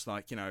were all just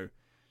like, you know,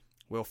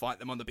 we'll fight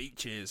them on the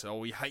beaches, or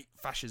we hate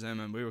fascism,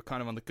 and we were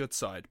kind of on the good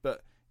side.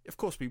 But of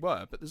course we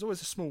were, but there's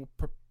always a small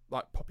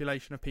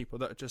population of people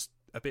that are just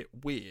a bit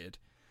weird,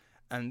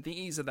 and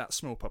these are that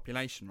small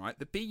population, right?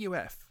 The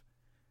BUF,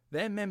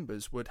 their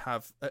members would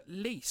have at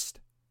least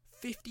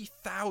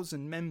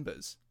 50,000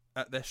 members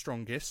at their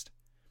strongest,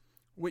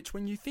 which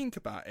when you think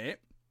about it,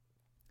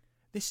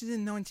 this is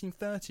in the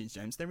 1930s,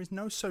 James. There is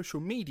no social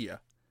media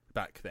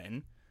back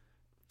then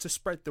to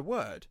spread the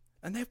word,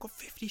 and they've got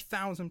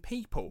 50,000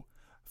 people.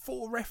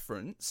 For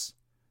reference,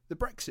 the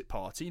Brexit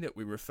Party that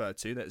we referred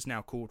to, that is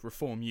now called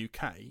Reform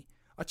UK,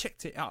 I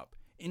checked it up.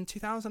 In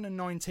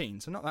 2019,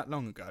 so not that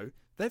long ago,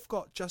 they've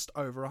got just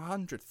over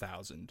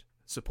 100,000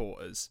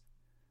 supporters.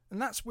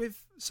 And that's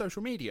with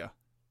social media.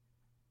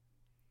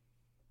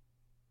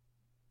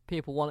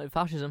 People wanted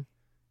fascism.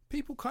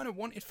 People kind of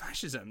wanted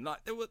fascism.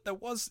 Like, there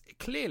was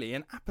clearly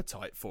an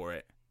appetite for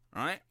it,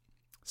 right?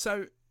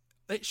 So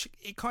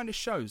it kind of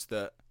shows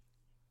that,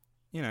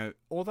 you know,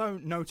 although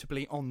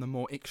notably on the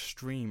more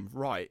extreme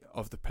right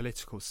of the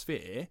political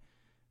sphere,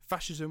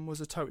 fascism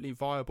was a totally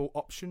viable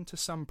option to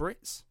some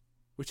Brits,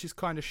 which is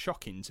kind of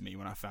shocking to me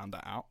when I found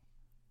that out.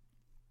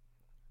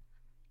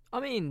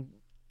 I mean,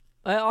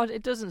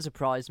 it doesn't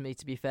surprise me,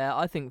 to be fair.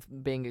 I think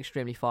being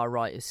extremely far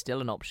right is still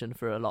an option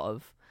for a lot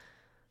of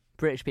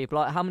British people.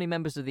 Like, how many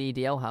members of the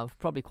EDL have?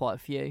 Probably quite a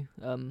few.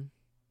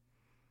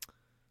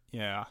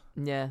 Yeah.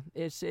 Yeah,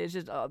 it's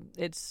just I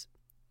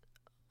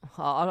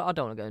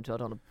don't want to go into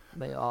it.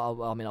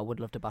 I mean, I would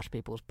love to bash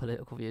people's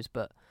political views,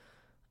 but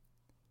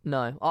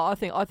no, I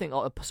think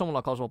someone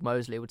like Oswald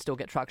Mosley would still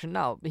get traction.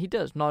 Now, he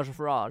does. Nigel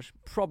Farage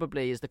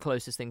probably is the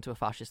closest thing to a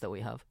fascist that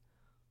we have.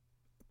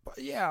 But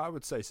yeah, I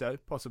would say so.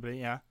 Possibly,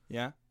 yeah.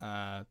 Yeah,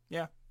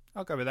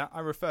 I'll go with that.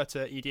 I refer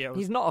to EDL.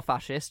 He's not a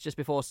fascist, just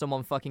before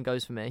someone fucking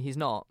goes for me. He's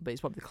not, but he's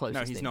probably the closest.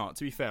 No, he's thing. not.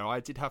 To be fair, I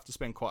did have to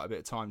spend quite a bit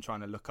of time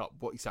trying to look up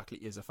what exactly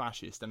is a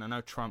fascist, and I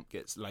know Trump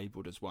gets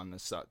labelled as one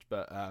as such,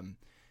 but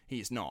he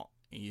is not.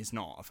 He is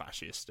not a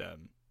fascist,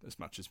 as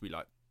much as we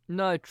like.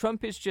 No,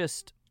 Trump is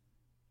just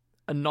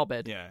a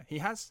knobhead. Yeah, he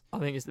has. I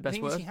think it's the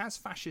best word. He has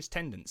fascist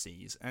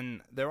tendencies, and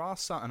there are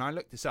some. And I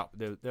looked this up.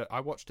 I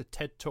watched a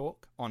TED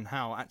talk on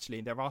how actually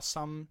there are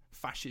some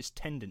fascist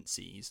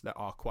tendencies that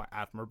are quite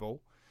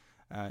admirable,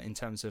 in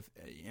terms of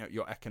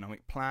your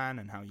economic plan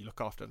and how you look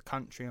after the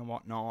country and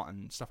whatnot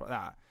and stuff like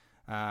that.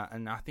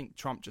 And I think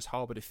Trump just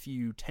harboured a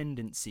few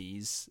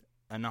tendencies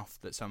enough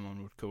that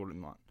someone would call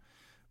him one.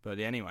 But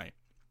anyway.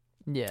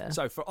 Yeah.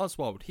 So for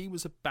Oswald, he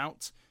was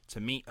about to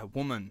meet a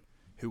woman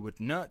who would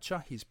nurture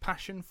his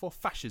passion for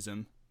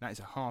fascism, that is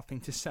a hard thing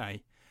to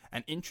say,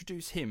 and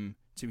introduce him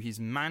to his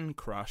man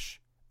crush,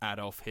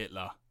 Adolf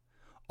Hitler.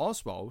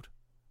 Oswald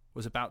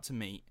was about to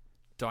meet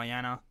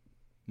Diana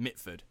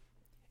Mitford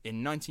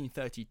in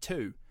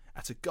 1932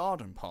 at a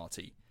garden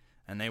party,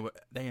 and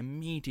they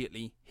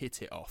immediately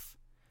hit it off.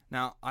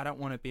 Now, I don't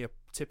want to be a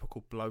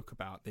typical bloke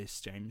about this,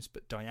 James,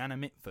 but Diana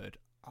Mitford,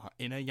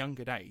 in her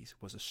younger days,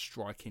 was a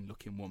striking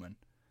looking woman.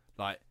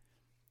 Like,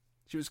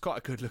 she was quite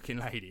a good looking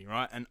lady,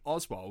 right? And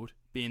Oswald,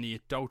 being the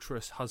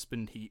adulterous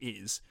husband he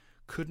is,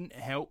 couldn't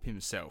help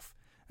himself,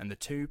 and the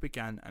two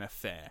began an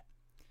affair.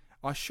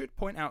 I should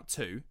point out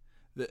too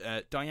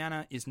that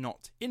Diana is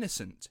not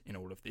innocent in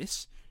all of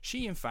this.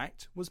 She, in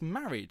fact, was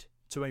married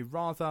to a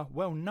rather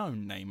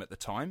well-known name at the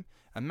time,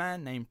 a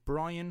man named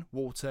Brian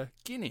Walter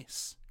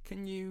Guinness.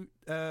 Can you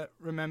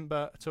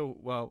remember at all,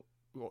 well,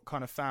 what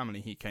kind of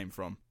family he came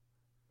from?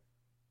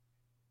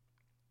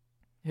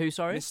 Who,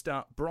 sorry?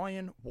 Mr.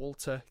 Brian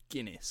Walter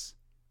Guinness.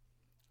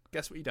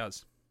 Guess what he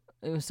does?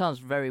 It sounds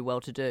very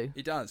well-to-do.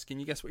 He does. Can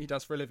you guess what he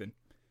does for a living?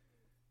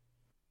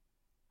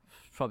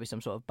 Probably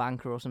some sort of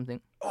banker or something.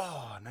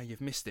 Oh, no,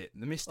 you've missed it.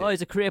 Oh,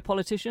 he's a career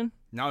politician?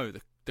 No,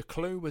 the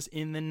clue was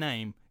in the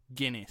name,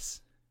 Guinness.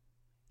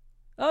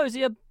 Oh, is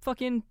he a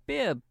fucking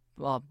beer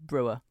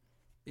brewer?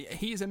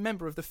 He is a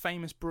member of the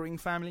famous brewing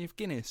family of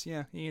Guinness.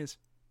 Yeah, he is.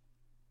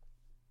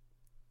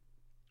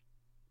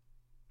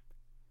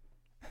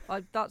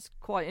 That's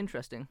quite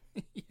interesting.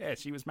 Yeah,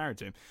 she was married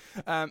to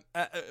him.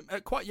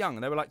 Quite young.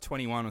 They were like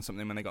 21 or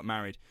something when they got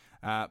married.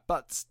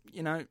 But,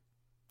 you know,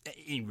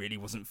 he really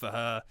wasn't for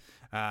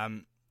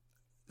her.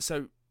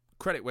 So,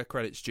 credit where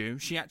credit's due.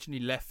 She actually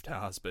left her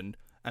husband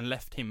and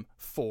left him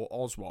for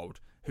Oswald,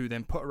 who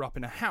then put her up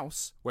in a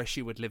house where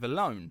she would live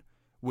alone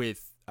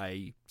with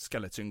a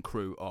skeleton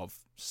crew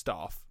of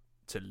staff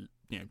to,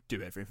 you know,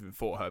 do everything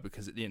for her,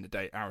 because at the end of the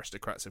day,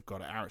 aristocrats have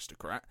got an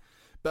aristocrat.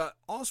 But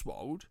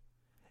Oswald,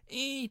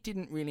 he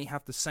didn't really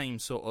have the same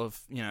sort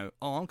of, you know,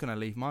 oh, I'm going to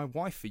leave my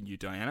wife for you,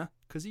 Diana,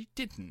 because he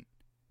didn't.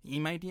 He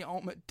made the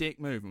ultimate dick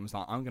move and was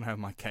like, I'm going to have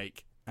my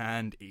cake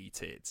and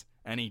eat it.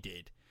 And he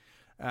did.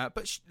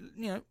 But,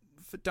 you know,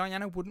 for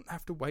Diana wouldn't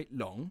have to wait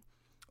long.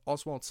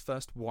 Oswald's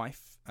first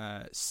wife,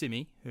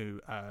 Simi,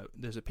 who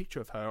there's a picture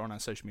of her on our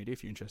social media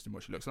if you're interested in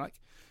what she looks like.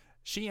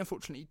 She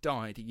unfortunately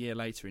died a year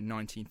later in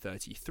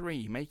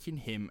 1933, making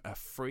him a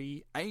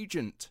free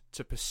agent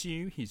to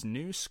pursue his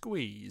new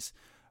squeeze.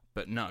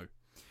 But no,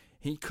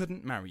 he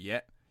couldn't marry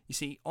yet. You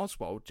see,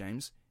 Oswald,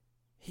 James,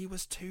 he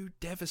was too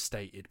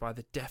devastated by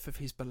the death of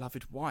his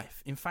beloved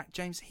wife. In fact,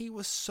 James, he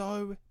was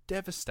so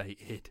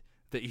devastated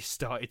that he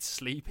started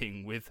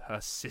sleeping with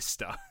her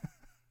sister.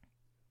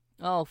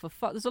 Oh, for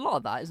fuck! There's a lot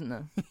of that, isn't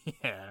there?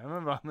 Yeah, I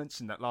remember I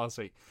mentioned that last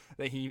week,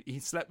 that he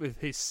slept with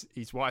his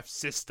wife's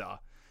sister,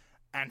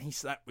 and he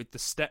slept with the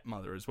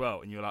stepmother as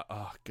well, and you're like,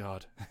 oh,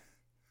 God.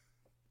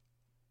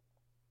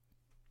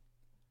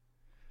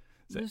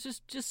 So,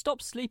 just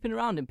stop sleeping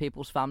around in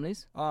people's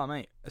families. Oh,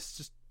 mate, it's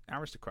just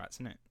aristocrats,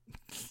 isn't it?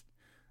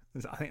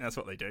 I think that's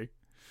what they do.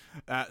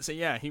 So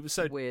yeah, he was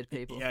so weird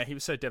people. Yeah, he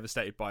was so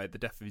devastated by the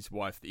death of his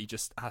wife that he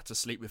just had to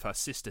sleep with her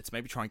sister to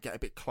maybe try and get a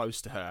bit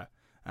close to her.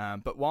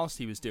 But whilst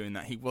he was doing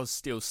that, he was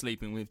still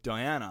sleeping with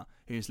Diana,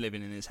 who's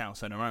living in his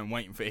house on her own,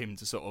 waiting for him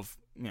to sort of,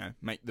 you know,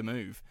 make the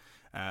move.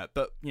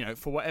 But, you know,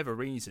 for whatever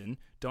reason,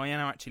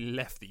 Diana actually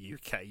left the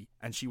UK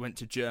and she went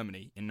to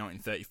Germany in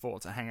 1934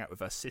 to hang out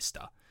with her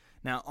sister.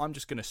 Now, I'm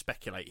just going to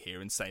speculate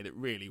here and say that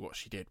really what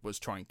she did was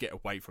try and get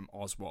away from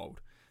Oswald.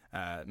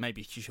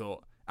 Maybe she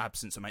thought,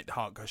 absence will make the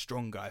heart go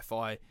stronger.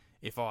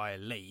 If I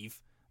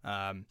leave,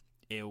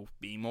 he'll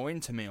be more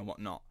into me and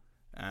whatnot.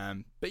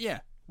 But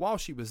yeah, while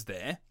she was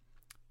there,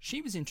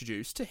 she was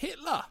introduced to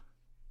Hitler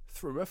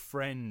through a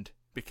friend,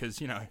 because,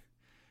 you know,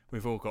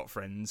 we've all got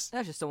friends.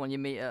 That's just someone you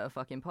meet at a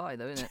fucking pie,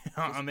 though, isn't it? You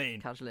know what I mean?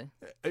 Casually.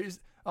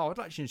 I'd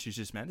like to introduce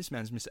this man. This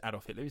man's Mr.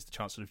 Adolf Hitler. He's the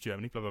Chancellor of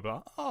Germany, blah, blah,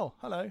 blah. Oh,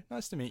 hello.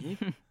 Nice to meet you.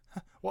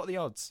 What are the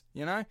odds,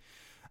 you know?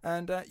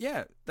 And,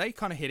 yeah, they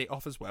kind of hit it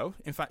off as well.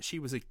 In fact, she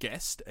was a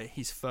guest at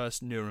his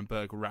first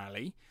Nuremberg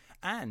rally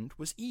and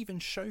was even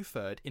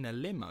chauffeured in a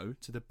limo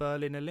to the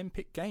Berlin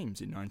Olympic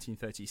Games in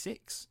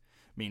 1936.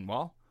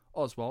 Meanwhile,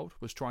 Oswald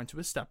was trying to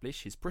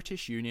establish his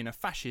British Union of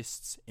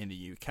Fascists in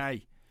the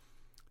UK.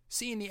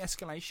 Seeing the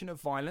escalation of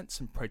violence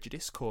and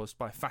prejudice caused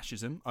by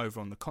fascism over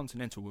on the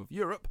continent of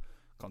Europe,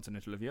 that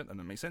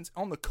doesn't make sense,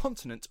 on the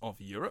continent of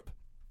Europe,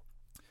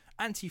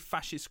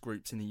 anti-fascist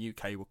groups in the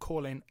UK were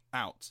calling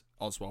out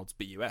Oswald's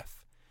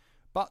BUF.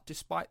 But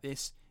despite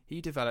this, he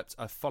developed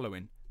a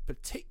following,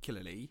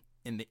 particularly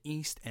in the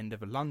East End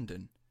of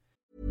London.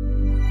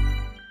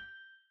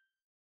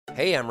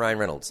 Hey, I'm Ryan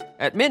Reynolds.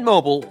 At Mint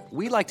Mobile,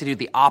 we like to do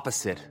the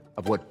opposite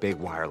of what Big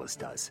Wireless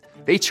does.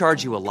 They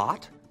charge you a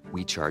lot,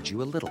 we charge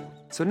you a little.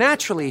 So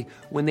naturally,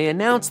 when they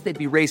announced they'd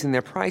be raising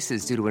their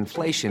prices due to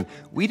inflation,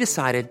 we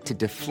decided to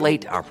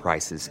deflate our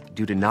prices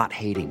due to not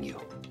hating you.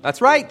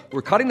 That's right.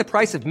 We're cutting the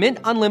price of Mint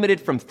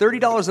Unlimited from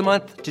 $30 a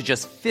month to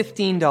just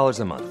 $15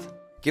 a month.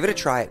 Give it a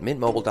try at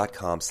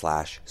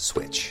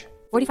mintmobile.com/switch.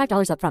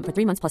 $45 up front for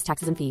 3 months plus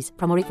taxes and fees.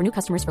 Promo rate for new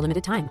customers for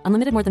limited time.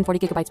 Unlimited more than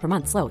 40 gigabytes per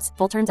month. Slows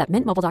full terms at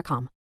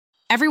mintmobile.com.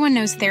 Everyone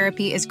knows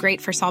therapy is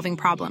great for solving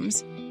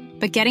problems.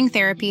 But getting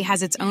therapy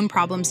has its own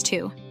problems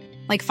too.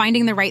 Like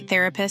finding the right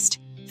therapist,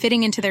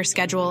 fitting into their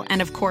schedule,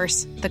 and of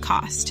course, the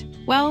cost.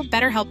 Well,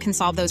 BetterHelp can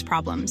solve those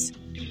problems.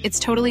 It's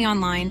totally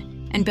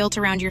online and built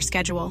around your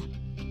schedule.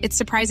 It's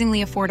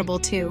surprisingly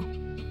affordable too.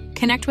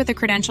 Connect with a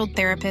credentialed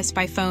therapist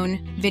by phone,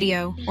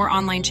 video, or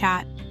online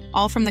chat,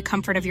 all from the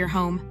comfort of your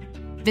home.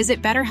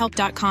 Visit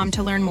BetterHelp.com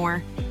to learn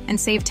more and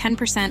save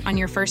 10% on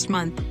your first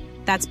month.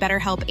 That's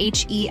BetterHelp,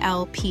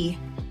 H-E-L-P.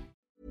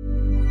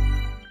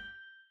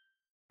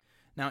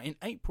 Now, in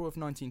April of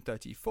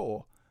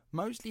 1934,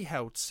 Mosley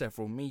held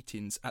several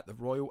meetings at the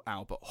Royal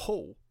Albert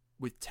Hall,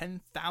 with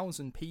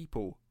 10,000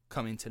 people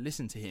coming to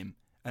listen to him,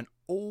 and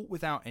all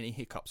without any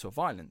hiccups or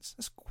violence.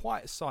 That's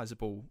quite a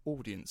sizable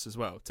audience as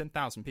well.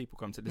 10,000 people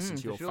come to listen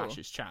to your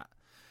fascist chat.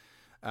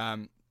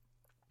 And,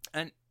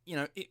 you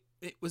know,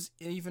 it was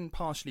even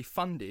partially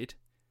funded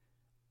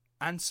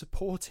and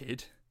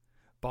supported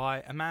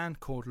by a man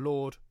called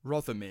Lord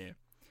Rothermere.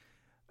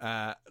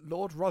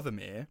 Lord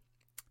Rothermere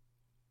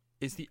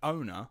is the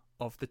owner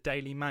of the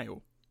Daily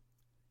Mail.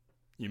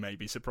 You may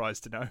be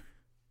surprised to know.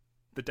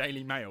 The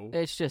Daily Mail.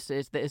 It's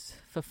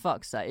for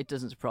fuck's sake, it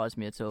doesn't surprise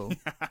me at all.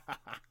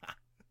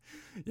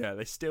 Yeah,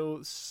 they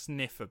still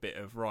sniff a bit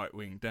of right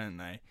wing, don't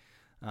they?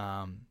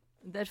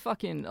 They're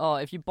fucking. Oh,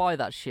 if you buy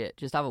that shit,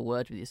 just have a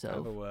word with yourself.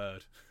 Have a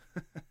word.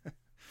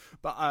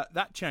 But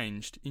that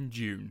changed in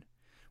June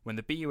when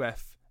the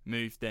BUF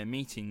moved their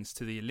meetings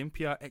to the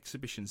Olympia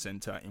Exhibition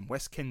Centre in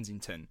West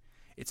Kensington.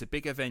 It's a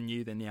bigger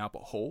venue than the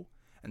Albert Hall,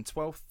 and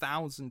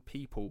 12,000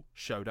 people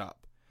showed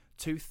up.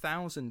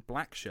 2,000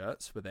 black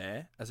shirts were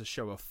there as a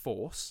show of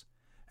force,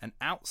 and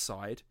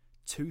outside,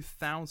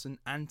 2,000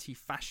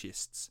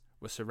 anti-fascists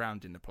were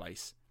surrounding the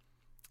place.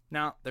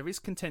 Now, there is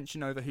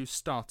contention over who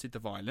started the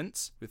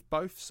violence, with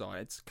both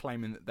sides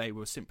claiming that they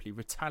were simply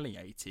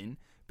retaliating,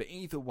 but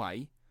either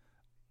way,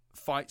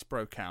 fights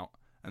broke out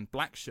and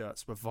black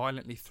shirts were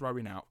violently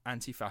throwing out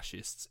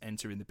anti-fascists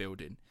entering the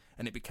building,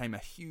 and it became a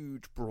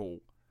huge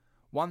brawl,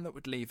 one that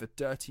would leave a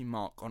dirty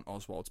mark on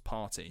Oswald's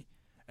party,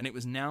 and it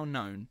was now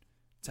known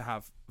to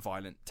have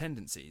violent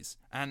tendencies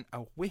and a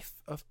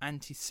whiff of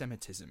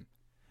anti-Semitism,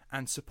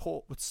 and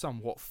support would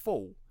somewhat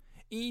fall.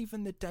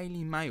 Even the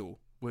Daily Mail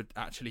would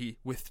actually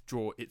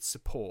withdraw its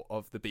support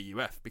of the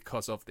BUF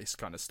because of this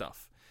kind of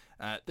stuff.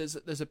 There's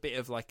a bit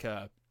of like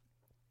a...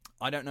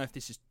 I don't know if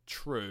this is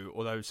true,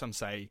 although some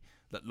say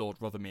that Lord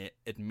Rothermere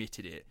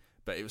admitted it,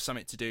 but it was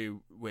something to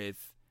do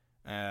with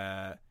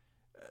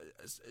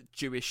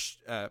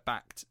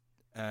Jewish-backed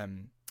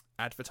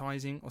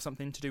advertising or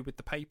something to do with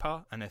the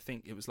paper, and I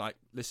think it was like,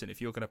 listen,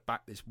 if you're going to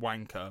back this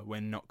wanker, we're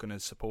not going to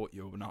support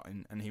you or not.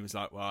 And he was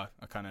like, well,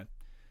 I kind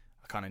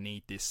of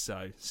need this,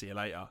 so see you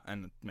later,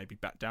 and maybe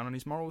back down on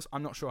his morals.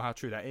 I'm not sure how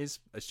true that is.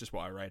 It's just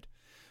what I read.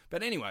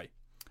 But anyway,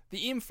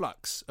 the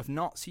influx of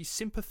Nazi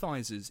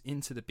sympathisers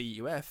into the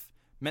BUF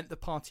meant the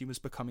party was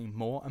becoming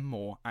more and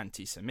more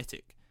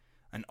anti-Semitic,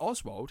 and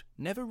Oswald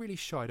never really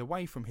shied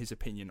away from his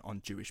opinion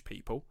on Jewish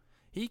people.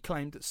 He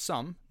claimed that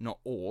some, not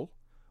all,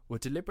 were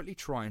deliberately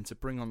trying to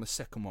bring on the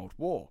Second World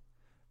War,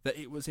 that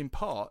it was in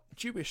part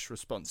Jewish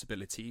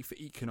responsibility for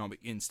economic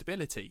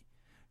instability,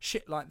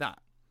 shit like that.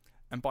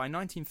 And by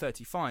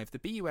 1935,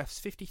 the BUF's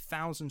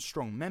 50,000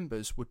 strong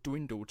members would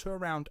dwindle to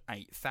around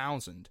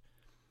 8,000.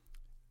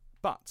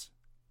 But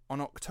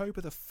on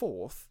October the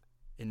 4th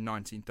in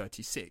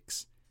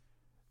 1936,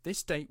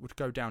 this date would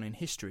go down in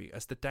history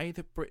as the day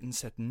that Britain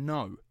said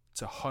no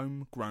to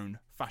homegrown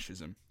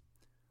fascism.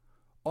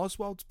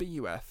 Oswald's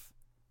BUF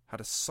had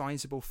a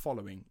sizable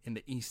following in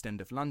the East End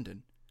of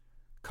London.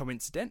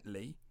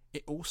 Coincidentally,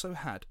 it also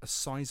had a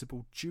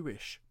sizable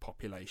Jewish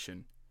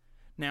population.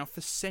 Now,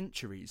 for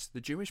centuries, the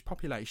Jewish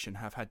population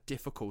have had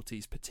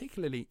difficulties,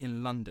 particularly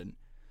in London.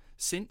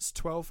 Since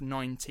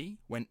 1290,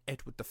 when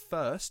Edward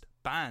I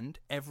banned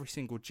every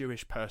single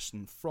Jewish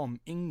person from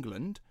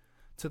England,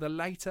 to the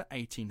later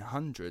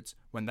 1800s,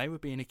 when they were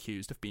being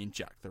accused of being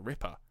Jack the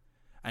Ripper.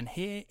 And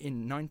here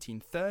in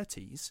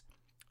 1930s,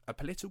 a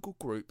political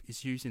group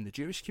is using the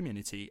Jewish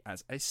community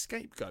as a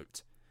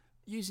scapegoat,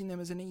 using them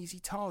as an easy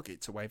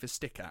target to wave a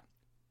stick at.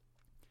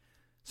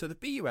 So the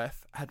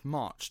BUF had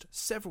marched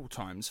several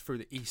times through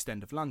the East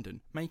End of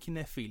London, making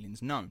their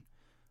feelings known.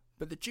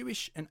 But the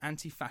Jewish and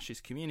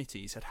anti-fascist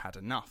communities had had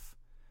enough.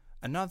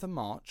 Another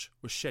march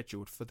was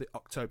scheduled for the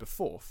October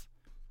 4th.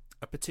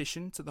 A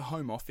petition to the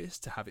Home Office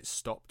to have it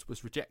stopped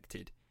was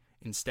rejected.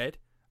 Instead,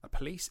 a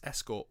police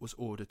escort was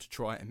ordered to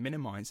try and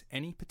minimise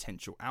any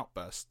potential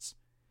outbursts.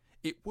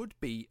 It would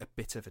be a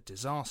bit of a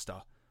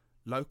disaster.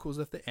 Locals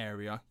of the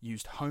area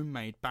used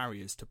homemade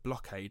barriers to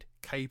blockade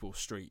Cable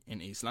Street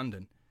in East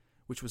London,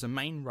 which was a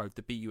main road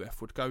the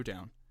BUF would go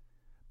down.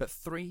 But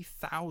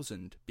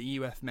 3,000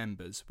 BUF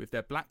members with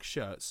their black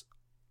shirts,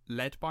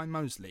 led by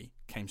Mosley,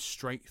 came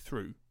straight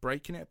through,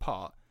 breaking it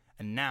apart,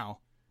 and now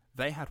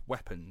they had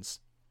weapons.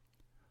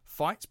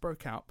 Fights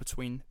broke out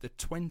between the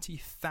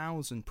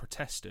 20,000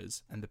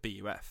 protesters and the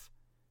BUF.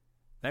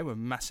 They were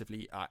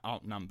massively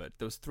outnumbered.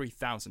 There was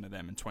 3,000 of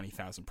them and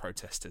 20,000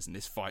 protesters, and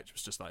this fight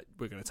was just like,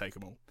 we're going to take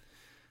them all.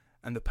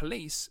 And the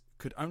police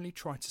could only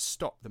try to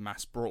stop the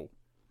mass brawl.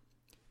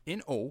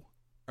 In all,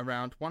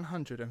 around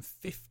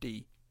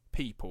 150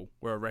 people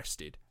were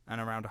arrested and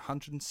around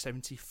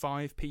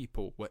 175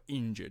 people were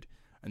injured,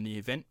 and the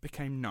event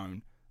became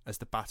known as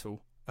the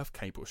Battle of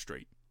Cable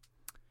Street.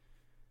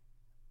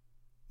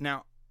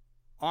 Now,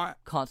 I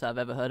can't say I've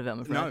ever heard of it, I'm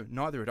afraid. No,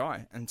 neither had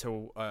I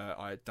until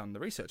I had done the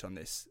research on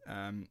this.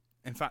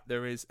 In fact,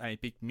 there is a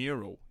big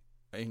mural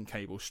in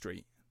Cable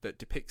Street that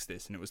depicts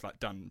this, and it was like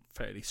done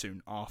fairly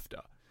soon after.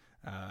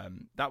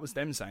 That was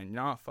them saying,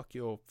 nah, fuck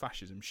your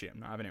fascism shit, I'm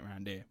not having it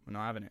around here, we're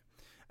not having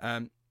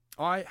it.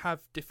 I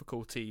have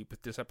difficulty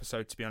with this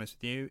episode, to be honest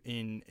with you,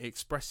 in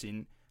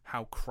expressing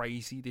how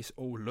crazy this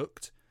all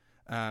looked.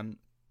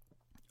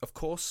 Of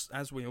course,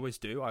 as we always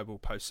do, I will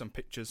post some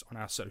pictures on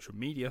our social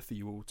media for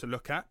you all to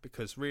look at,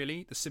 because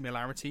really the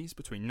similarities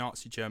between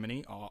Nazi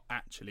Germany are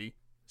actually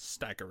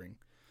staggering.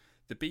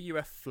 The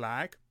BUF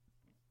flag,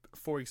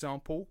 for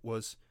example,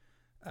 was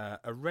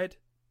a red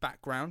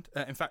background.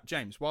 In fact,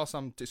 James, whilst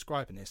I'm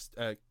describing this,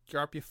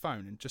 grab your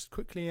phone and just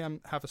quickly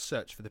have a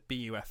search for the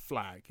BUF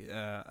flag.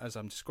 As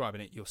I'm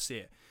describing it, you'll see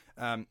it.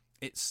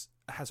 It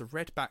has a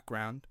red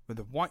background with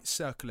a white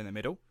circle in the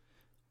middle,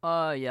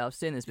 Oh, yeah, I've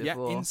seen this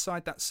before. Yeah,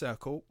 inside that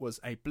circle was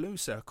a blue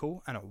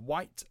circle and a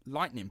white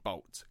lightning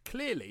bolt,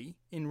 clearly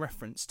in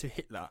reference to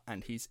Hitler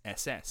and his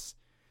SS.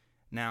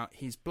 Now,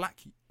 his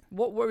black...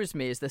 What worries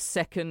me is the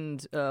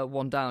second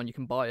one down, you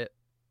can buy it.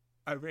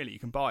 Oh, really? You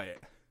can buy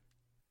it?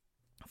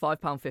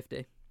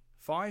 £5.50.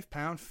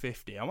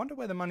 £5.50. I wonder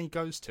where the money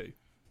goes to.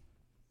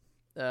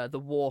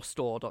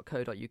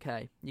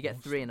 Thewarstore.co.uk. You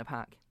get 3 in a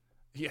pack.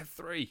 Yeah,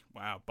 3.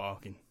 Wow,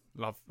 bargain.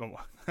 Love.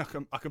 I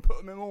can put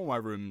them in all my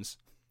rooms.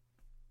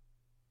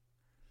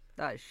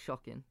 That is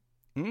shocking.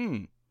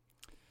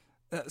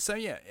 So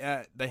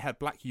they had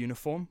black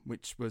uniform,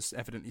 which was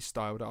evidently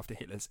styled after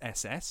Hitler's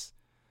SS.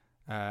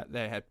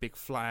 They had big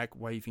flag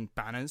waving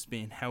banners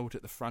being held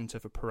at the front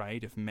of a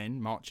parade of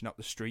men marching up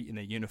the street in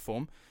their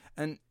uniform.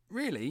 And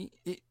really,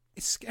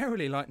 it's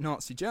scarily like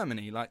Nazi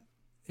Germany. Like,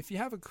 if you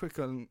have a quick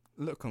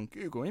look on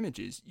Google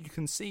Images, you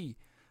can see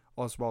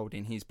Oswald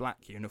in his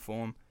black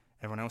uniform,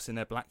 everyone else in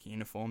their black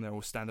uniform. They're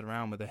all standing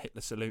around with a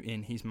Hitler salute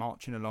in. He's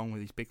marching along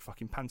with his big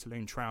fucking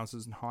pantaloon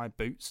trousers and high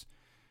boots.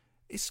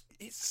 It's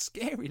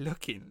scary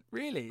looking,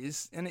 really.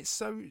 And it's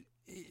so...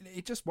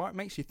 It just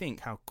makes you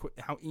think how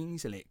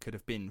easily it could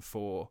have been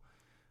for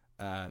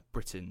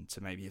Britain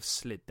to maybe have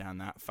slid down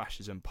that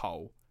fascism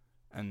pole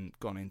and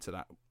gone into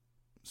that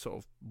sort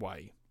of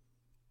way.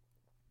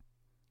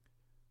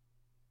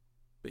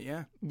 But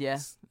yeah. Yeah,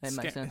 it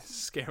makes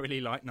sense.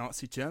 Scarily like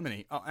Nazi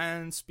Germany. Oh,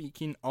 and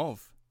speaking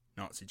of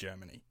Nazi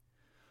Germany,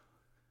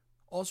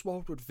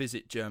 Oswald would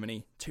visit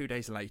Germany 2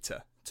 days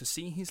later to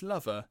see his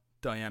lover,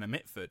 Diana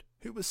Mitford,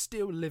 who was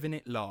still living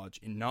it large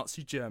in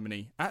Nazi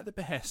Germany at the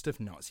behest of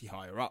Nazi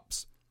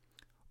higher-ups.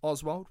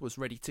 Oswald was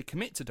ready to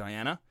commit to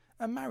Diana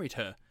and married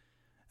her,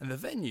 and the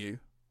venue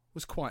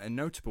was quite a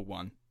notable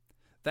one.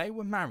 They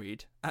were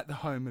married at the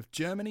home of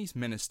Germany's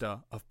Minister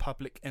of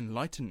Public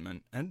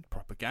Enlightenment and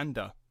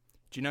Propaganda.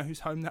 Do you know whose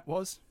home that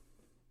was?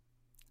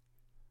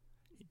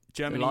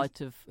 Germany. The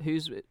light of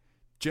who's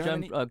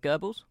Germany.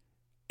 Goebbels?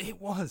 It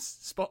was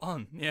spot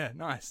on. Yeah,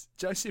 nice.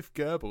 Joseph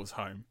Goebbels'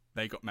 home.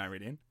 They got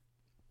married in.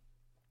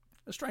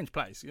 A strange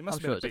place. It must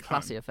have been a big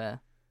classy home.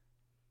 affair.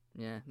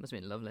 Yeah, must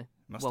have been lovely.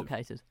 Well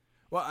catered.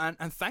 Well,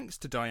 and thanks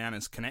to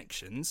Diana's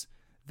connections,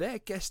 their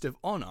guest of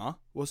honour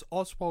was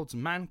Oswald's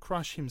man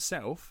crush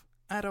himself,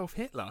 Adolf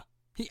Hitler.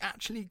 He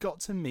actually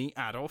got to meet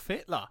Adolf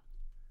Hitler.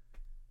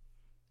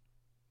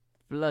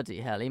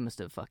 Bloody hell, he must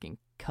have fucking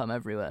come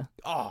everywhere.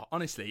 Oh,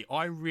 honestly,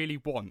 I really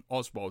want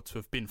Oswald to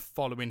have been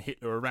following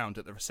Hitler around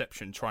at the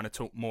reception, trying to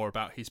talk more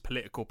about his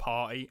political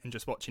party and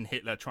just watching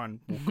Hitler try and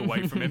walk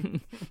away from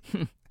him.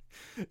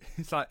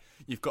 It's like,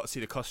 you've got to see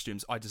the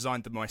costumes. I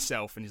designed them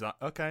myself. And he's like,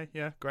 okay,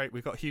 yeah, great.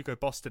 We've got Hugo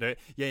Boss to do it.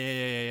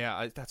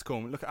 Yeah. That's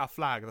cool. Look at our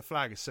flag. The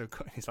flag is so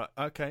cool. He's like,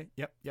 okay,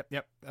 yep.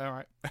 All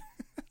right.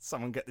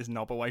 Someone get this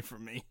knob away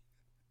from me.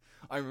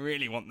 I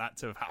really want that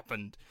to have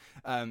happened.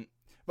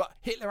 But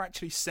Hitler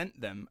actually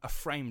sent them a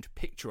framed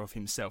picture of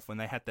himself when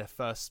they had their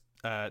first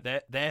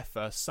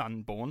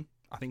son born.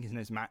 I think his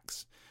name's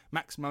Max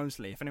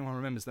Mosley. If anyone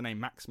remembers the name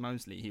Max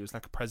Mosley, he was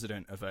like a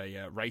president of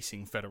a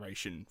racing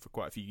federation for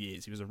quite a few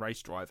years. He was a race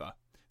driver,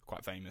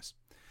 quite famous.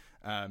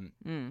 But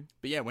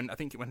yeah, when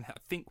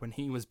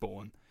he was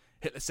born,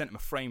 Hitler sent him a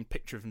framed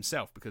picture of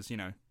himself because you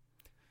know,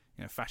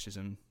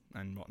 fascism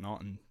and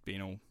whatnot, and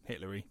being all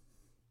Hitlery.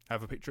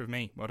 Have a picture of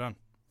me. Well done.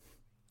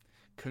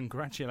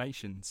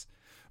 Congratulations.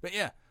 But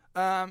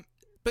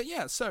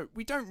yeah, so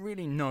we don't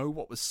really know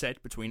what was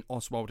said between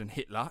Oswald and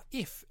Hitler,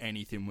 if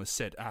anything was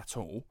said at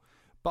all,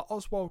 but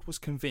Oswald was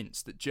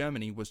convinced that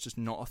Germany was just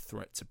not a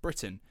threat to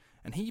Britain,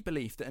 and he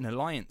believed that an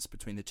alliance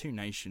between the two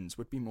nations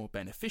would be more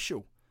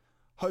beneficial,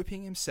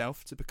 hoping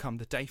himself to become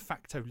the de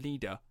facto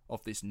leader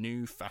of this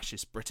new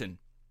fascist Britain.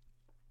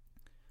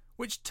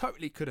 Which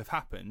totally could have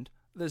happened.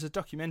 There's a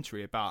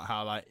documentary about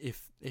how, like,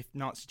 if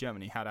Nazi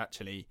Germany had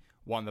actually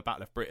won the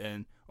Battle of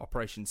Britain,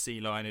 Operation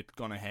Sea Lion had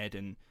gone ahead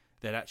and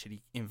they'd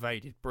actually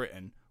invaded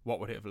Britain, what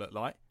would it have looked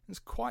like? It's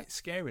quite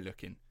scary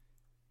looking.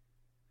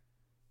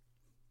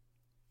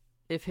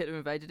 If Hitler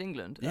invaded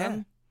England?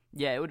 Yeah.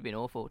 Yeah, it would have been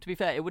awful. To be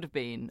fair, it would have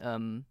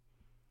been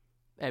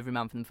every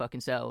man for them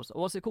fucking selves.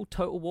 What's it called?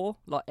 Total war?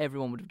 Like,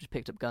 everyone would have just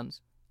picked up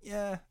guns.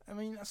 Yeah,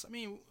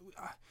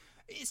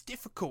 it's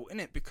difficult, isn't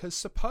it? Because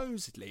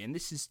supposedly, and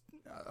this is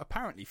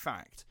apparently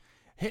fact,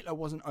 Hitler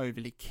wasn't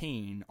overly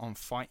keen on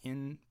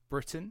fighting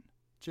Britain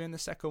during the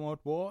Second World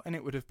War, and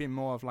it would have been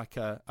more of like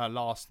a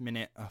last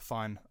minute,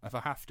 fine, if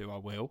I have to, I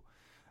will.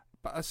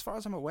 But as far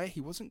as I'm aware,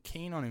 he wasn't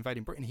keen on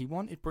invading Britain. He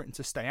wanted Britain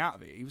to stay out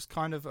of it. He was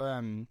kind of,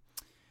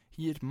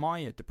 he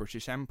admired the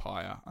British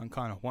Empire and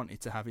kind of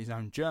wanted to have his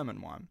own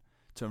German one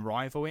to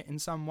rival it in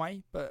some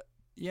way. But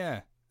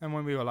yeah, and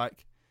when we were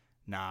like,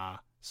 nah,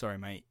 sorry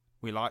mate,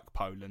 we like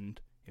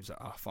Poland, he was like,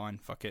 oh fine,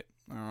 fuck it,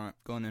 alright,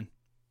 go on then.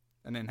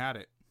 And then had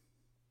it.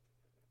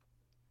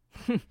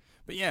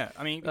 But yeah,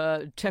 I mean...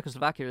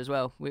 Czechoslovakia as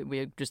well.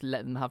 We just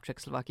let them have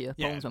Czechoslovakia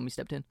bombs when we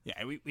stepped in.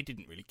 Yeah, we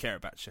didn't really care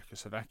about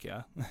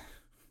Czechoslovakia.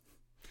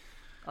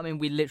 I mean,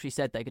 we literally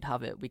said they could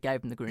have it. We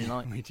gave them the green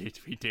light. We did.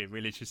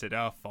 We literally said,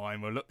 oh,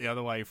 fine, we'll look the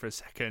other way for a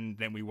second.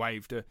 Then we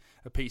waved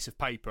a piece of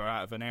paper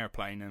out of an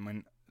airplane and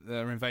went,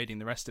 they're invading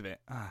the rest of it.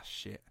 Ah,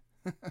 shit.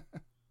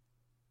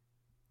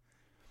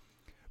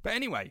 But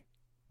anyway,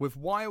 with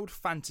wild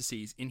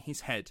fantasies in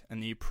his head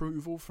and the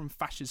approval from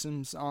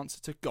fascism's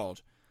answer to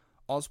God,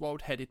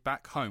 Oswald headed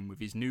back home with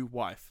his new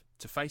wife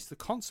to face the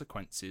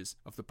consequences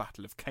of the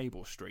Battle of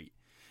Cable Street.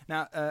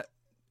 Now,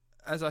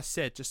 as I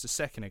said just a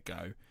second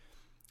ago,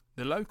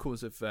 the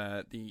locals of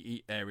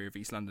the area of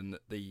East London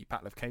that the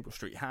Battle of Cable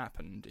Street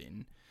happened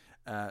in,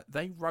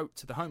 they wrote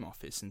to the Home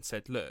Office and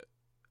said, look,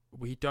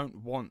 we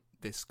don't want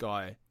this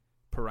guy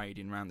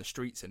parading around the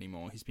streets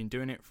anymore. He's been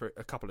doing it for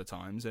a couple of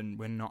times and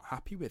we're not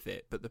happy with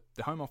it. But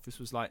the Home Office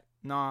was like,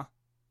 nah,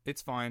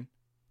 it's fine,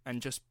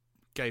 and just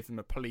gave them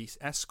a police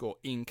escort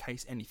in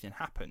case anything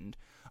happened.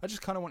 I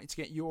just kind of wanted to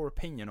get your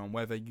opinion on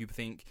whether you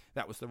think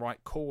that was the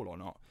right call or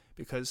not,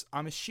 because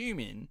I'm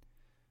assuming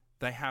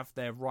they have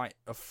their right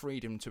of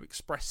freedom to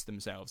express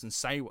themselves and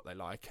say what they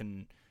like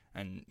and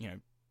you know,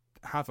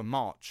 have a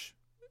march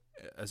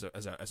as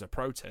a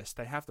protest.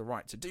 They have the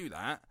right to do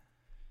that.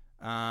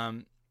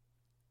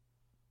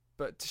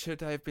 But should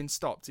they have been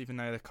stopped, even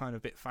though they're kind of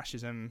a bit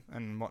fascism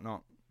and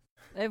whatnot?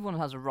 Everyone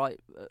has a right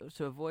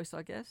to a voice,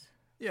 I guess.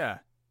 Yeah.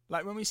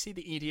 Like when we see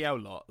the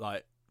EDL lot,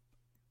 like,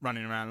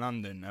 running around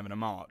London having a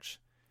march,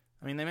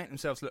 I mean, they make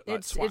themselves look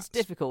like swats. It's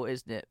difficult,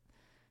 isn't it?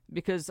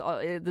 Because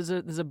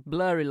there's a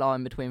blurry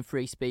line between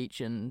free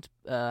speech and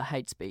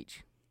hate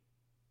speech.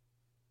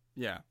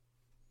 Yeah.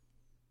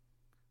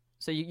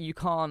 So you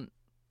can't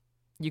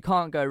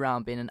go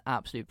around being an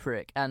absolute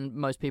prick, and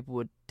most people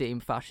would deem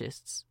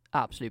fascists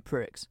absolute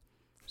pricks.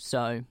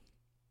 So,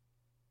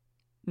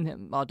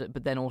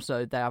 but then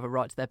also they have a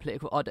right to their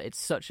political. It's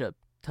such a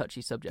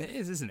touchy subject. It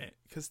is, isn't it?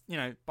 Because, you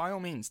know, by all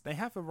means, they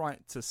have a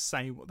right to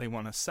say what they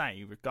want to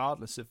say,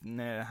 regardless of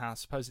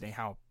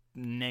how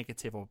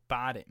negative or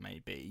bad it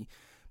may be.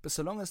 But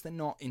so long as they're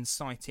not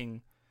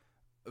inciting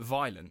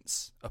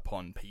violence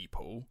upon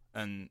people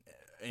and,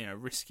 you know,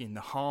 risking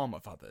the harm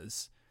of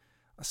others,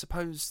 I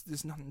suppose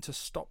there's nothing to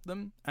stop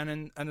them.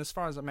 And as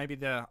far as maybe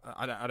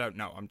I don't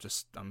know,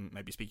 I'm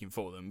maybe speaking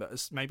for them, but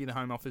as maybe the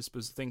Home Office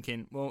was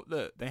thinking, well,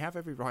 look, they have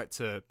every right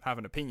to have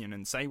an opinion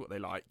and say what they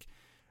like,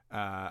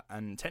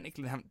 and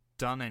technically they haven't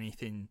done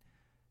anything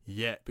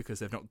yet because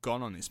they've not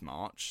gone on this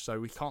march, so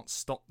we can't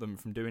stop them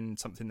from doing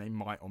something they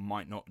might or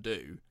might not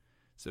do.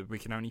 So we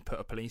can only put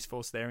a police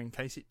force there in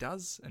case it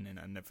does, and then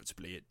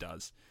inevitably it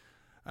does.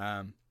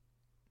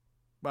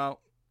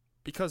 Well,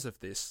 because of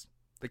this,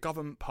 the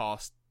government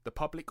passed the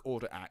Public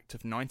Order Act of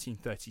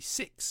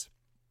 1936,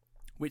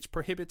 which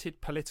prohibited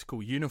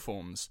political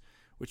uniforms,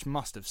 which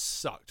must have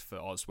sucked for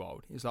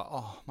Oswald. He was like,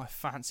 oh, my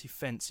fancy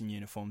fencing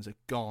uniforms are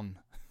gone.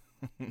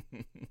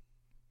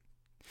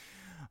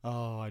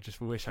 Oh, I just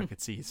wish I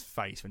could see his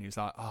face when he was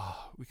like,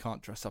 oh, we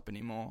can't dress up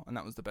anymore. And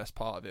that was the best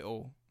part of it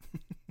all.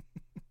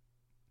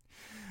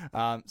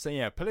 So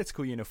yeah,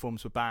 political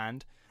uniforms were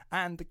banned,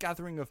 and the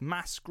gathering of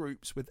mass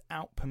groups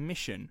without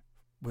permission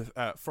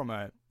from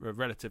a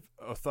relative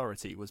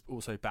authority was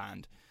also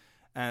banned.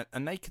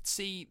 And they could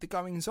see the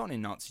goings on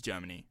in Nazi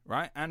Germany,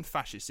 right, and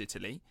fascist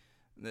Italy.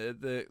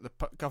 The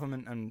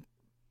government, and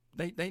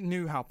they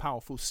knew how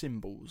powerful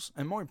symbols,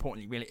 and more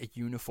importantly, really, a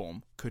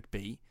uniform could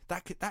be.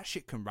 That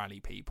shit can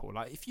rally people.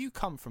 Like, if you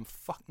come from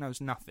fuck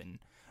knows nothing,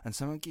 and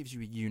someone gives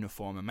you a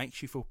uniform and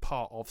makes you feel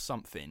part of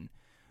something,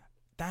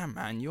 damn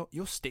man,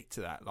 you'll stick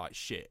to that like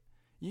shit.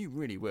 You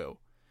really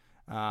will.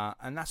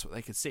 And that's what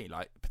they could see.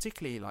 Like,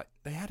 particularly, like,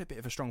 they had a bit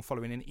of a strong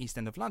following in the East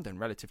End of London,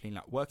 relatively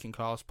like working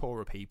class,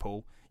 poorer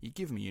people. You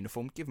give them a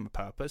uniform, give them a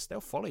purpose, they'll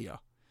follow you.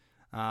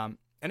 And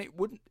it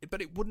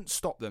wouldn't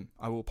stop them.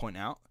 I will point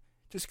out,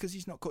 just because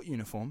he's not got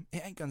uniform,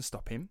 it ain't gonna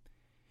stop him.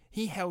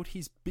 He held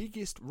his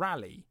biggest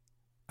rally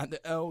at the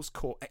Earl's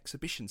Court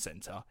Exhibition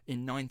Centre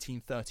in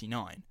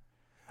 1939,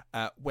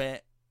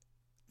 where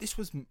this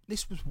was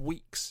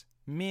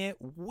mere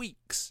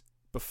weeks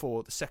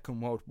before the Second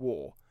World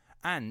War,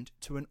 and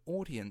to an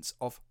audience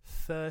of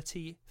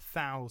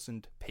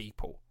 30,000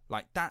 people.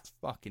 Like, that's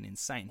fucking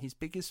insane. His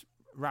biggest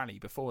rally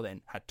before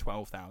then had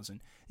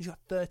 12,000. He's got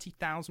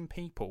 30,000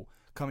 people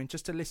coming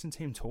just to listen to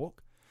him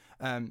talk.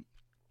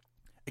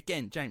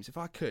 Again, James, if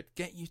I could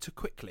get you to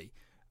quickly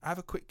have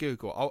a quick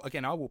Google.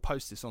 I will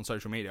post this on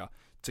social media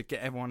to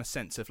get everyone a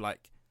sense of,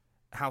 like,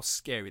 how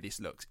scary this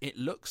looks. It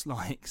looks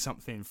like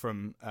something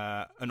from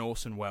an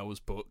Orson Welles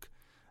book,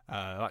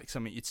 like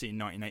something you'd see in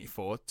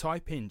 1984.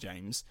 Type in,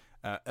 James,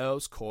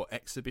 Earl's Court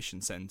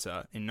Exhibition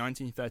Centre in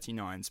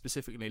 1939.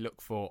 Specifically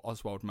look for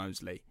Oswald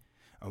Mosley.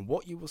 And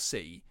what you will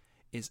see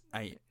is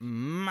a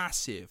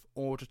massive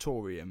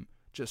auditorium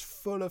just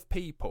full of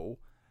people,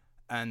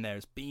 and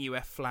there's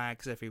BUF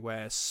flags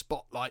everywhere,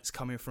 spotlights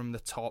coming from the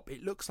top.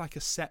 It looks like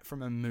a set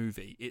from a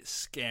movie. It's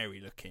scary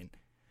looking.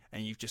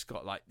 And you've just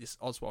got, like, this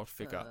Oswald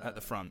figure at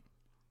the front.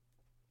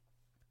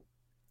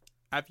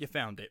 Have you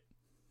found it?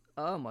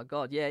 Oh my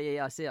god,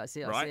 yeah, I see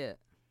it.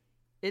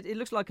 It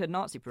looks like a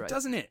Nazi parade.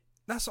 Doesn't it?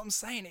 That's what I'm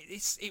saying.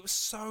 It was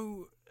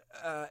so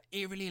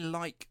eerily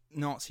like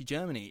Nazi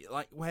Germany,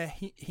 like, where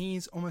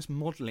he's almost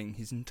modelling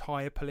his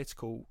entire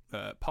political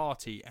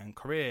party and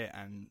career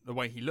and the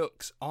way he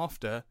looks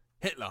after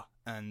Hitler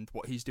and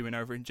what he's doing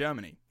over in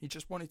Germany. He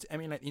just wanted to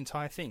emulate the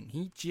entire thing.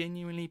 He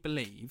genuinely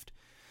believed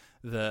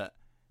that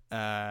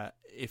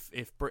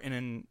if Britain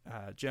and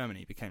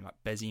Germany became like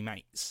Bezzy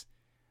mates,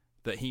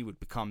 that he would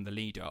become the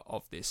leader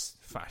of this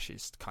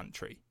fascist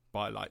country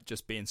by like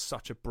just being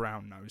such a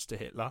brown nose to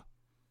Hitler.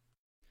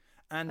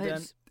 And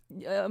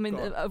I mean,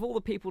 of all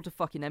the people to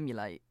fucking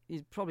emulate,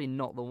 he's probably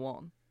not the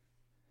one.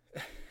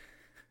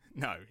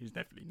 No, he's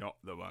definitely not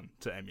the one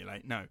to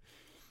emulate. No.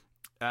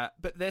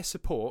 But their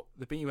support,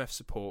 the BUF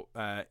support,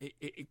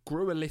 it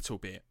grew a little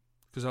bit,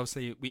 because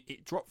obviously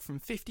it dropped from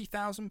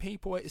 50,000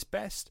 people at its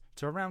best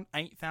to around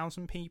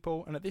 8,000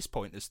 people, and at this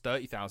point there's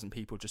 30,000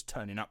 people just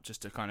turning up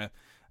just to kind of,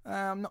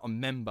 I'm not a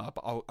member,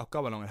 but I'll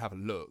go along and have a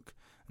look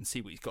and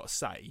see what he's got to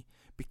say,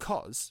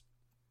 because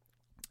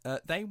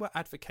they were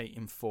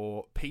advocating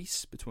for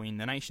peace between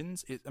the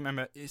nations.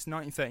 Remember, it's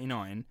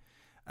 1939.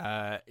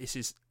 This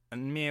is a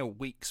mere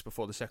weeks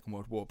before the Second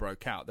World War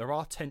broke out. There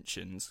are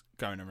tensions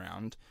going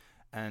around,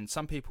 and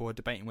some people are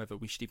debating whether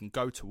we should even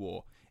go to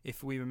war.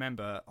 If we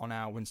remember on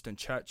our Winston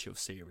Churchill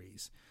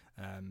series,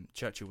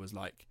 Churchill was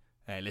like,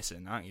 hey,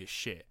 listen, I don't give a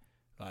shit.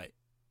 Like,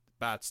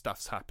 bad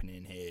stuff's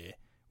happening here.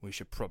 We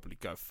should probably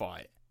go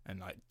fight and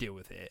like deal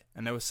with it.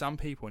 And there were some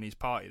people in his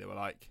party that were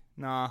like,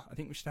 nah, I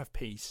think we should have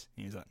peace.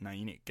 And he was like, no,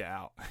 you need to get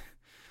out.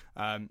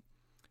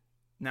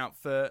 Now,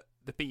 for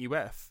the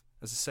BUF,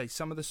 as I say,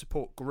 some of the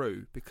support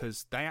grew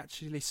because they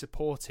actually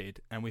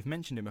supported, and we've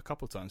mentioned him a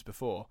couple of times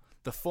before,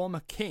 the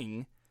former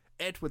king,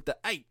 Edward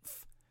VIII,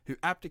 who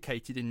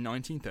abdicated in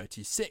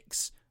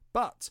 1936,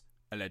 but,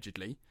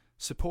 allegedly,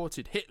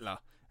 supported Hitler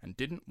and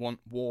didn't want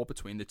war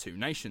between the two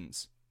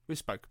nations. We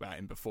spoke about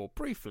him before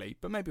briefly,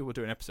 but maybe we'll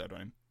do an episode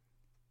on him.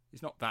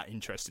 He's not that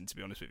interesting, to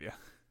be honest with you.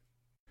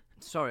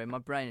 Sorry, my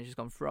brain has just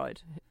gone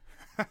fried.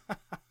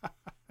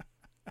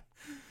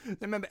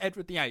 Remember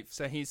Edward VIII,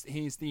 so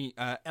he's the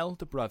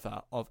elder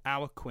brother of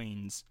our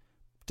Queen's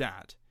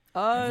dad.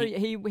 Oh,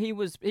 he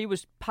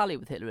was pally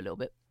with Hitler a little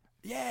bit.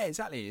 Yeah,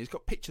 exactly. He's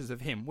got pictures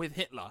of him with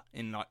Hitler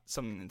in like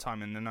some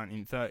time in the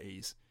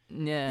 1930s.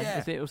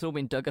 Yeah. It was all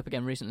been dug up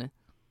again recently.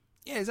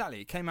 Yeah,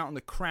 exactly. It came out on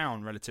The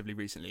Crown relatively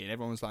recently, and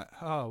everyone was like,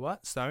 oh,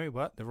 what? Sorry,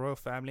 what? The royal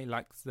family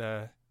likes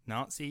the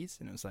Nazis?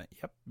 And it was like,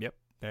 yep.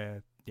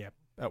 Yeah.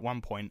 At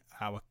one point,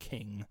 our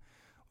king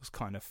was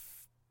kind of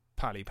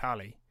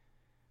pally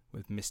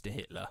with Mr.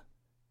 Hitler.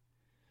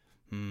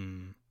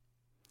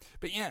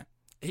 But yeah,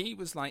 he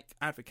was like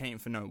advocating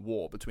for no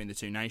war between the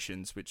two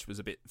nations, which was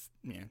a bit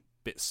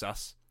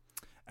sus.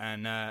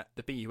 And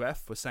the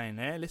BUF was saying,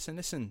 hey,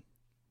 listen,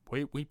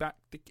 we back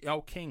the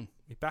old king,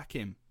 we back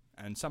him.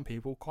 And some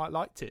people quite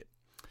liked it.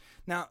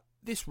 Now,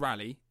 this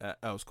rally at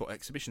Earl's Court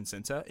Exhibition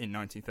Centre in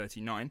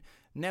 1939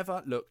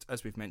 never looked,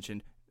 as we've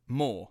mentioned,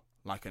 more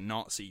like a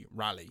Nazi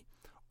rally.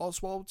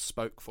 Oswald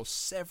spoke for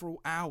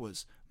several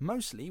hours,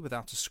 mostly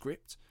without a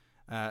script,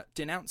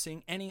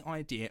 denouncing any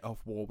idea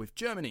of war with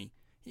Germany.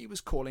 He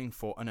was calling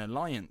for an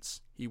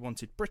alliance. He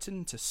wanted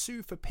Britain to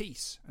sue for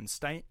peace and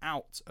stay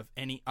out of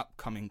any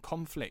upcoming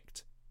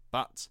conflict.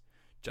 But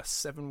just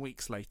 7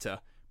 weeks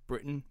later,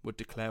 Britain would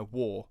declare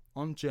war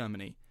on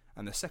Germany,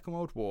 and the Second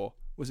World War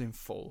was in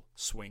full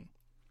swing.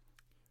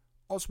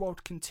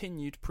 Oswald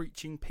continued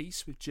preaching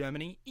peace with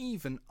Germany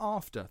even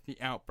after the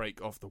outbreak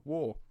of the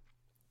war.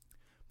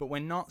 But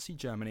when Nazi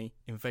Germany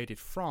invaded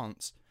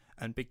France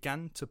and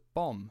began to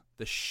bomb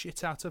the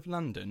shit out of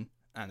London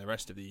and the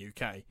rest of the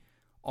UK,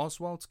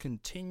 Oswald's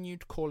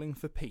continued calling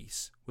for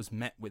peace was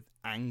met with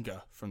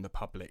anger from the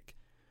public.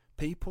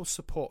 People's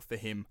support for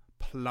him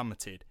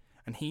plummeted,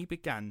 and he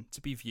began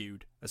to be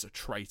viewed as a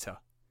traitor.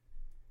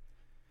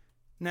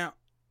 Now,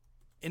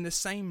 in the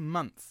same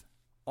month,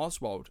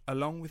 Oswald,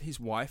 along with his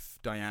wife,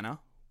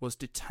 Diana, was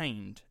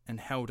detained and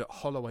held at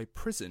Holloway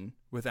Prison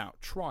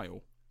without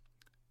trial.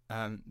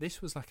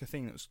 This was like a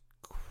thing that was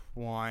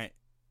quite,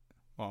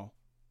 well,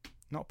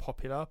 not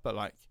popular, but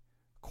like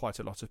quite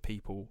a lot of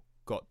people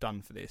got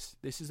done for this.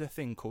 This is a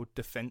thing called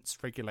Defence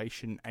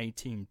Regulation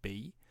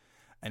 18B,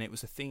 and it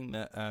was a thing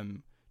that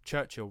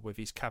Churchill with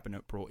his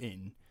cabinet brought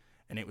in,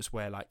 and it was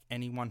where like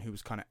anyone who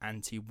was kind of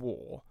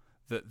anti-war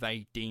that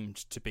they deemed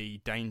to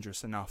be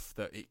dangerous enough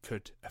that it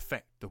could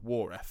affect the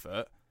war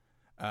effort,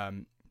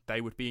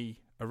 they would be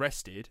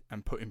arrested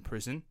and put in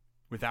prison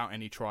without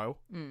any trial.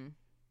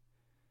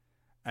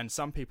 And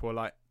some people are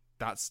like,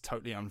 that's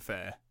totally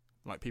unfair.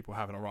 Like, people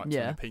having a right to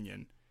an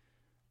opinion.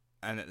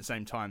 And at the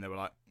same time, they were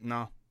like,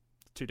 nah,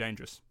 too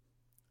dangerous.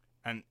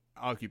 And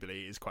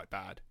arguably, it is quite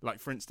bad. Like,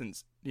 for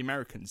instance, the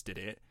Americans did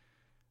it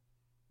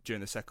during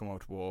the Second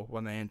World War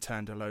when they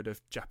interned a load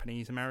of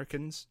Japanese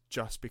Americans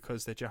just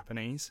because they're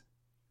Japanese.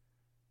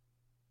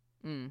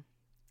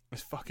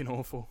 It's fucking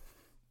awful.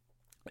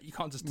 Like, you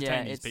can't just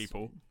detain these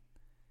people.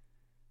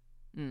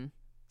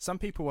 Some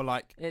people were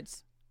like,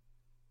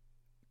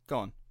 go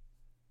on.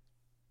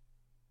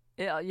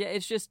 Yeah,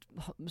 it's just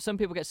some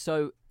people get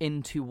so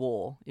into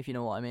war, if you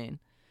know what I mean.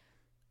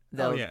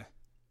 They'll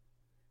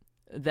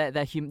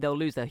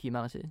lose their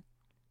humanity.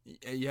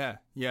 Yeah.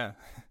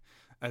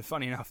 And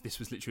funny enough, this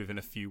was literally within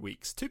a few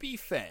weeks. To be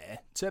fair,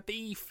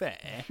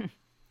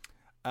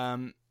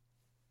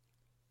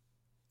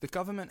 the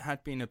government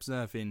had been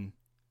observing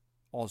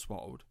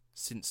Oswald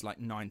since like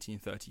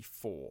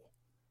 1934.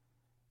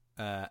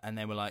 And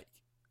they were like,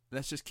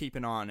 let's just keep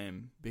an eye on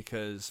him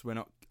because we're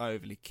not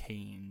overly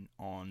keen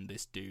on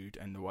this dude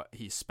and what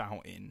he's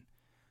spouting.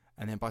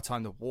 And then by the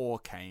time the war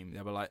came,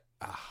 they were like,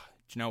 do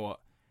you know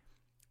what?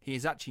 He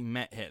has actually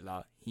met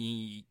Hitler.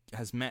 He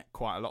has met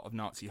quite a lot of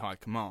Nazi high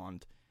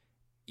command.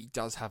 He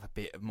does have a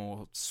bit of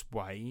more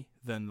sway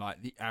than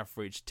like the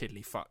average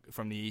tiddlyfuck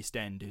from the East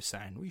End who's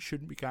saying we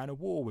shouldn't be going to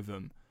war with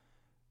him.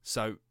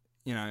 So,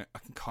 you know, I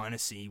can kind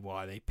of see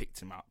why they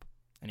picked him up.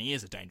 And he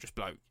is a dangerous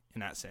bloke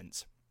in that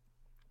sense.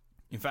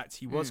 In fact,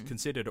 he was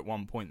considered at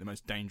one point the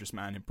most dangerous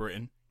man in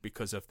Britain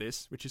because of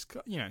this, which is,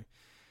 you know,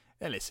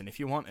 hey, listen,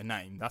 if you want a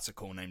name, that's a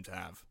cool name to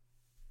have.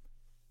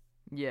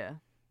 Yeah.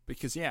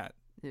 Because,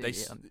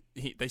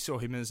 they saw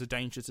him as a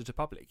danger to the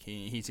public.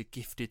 He's a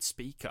gifted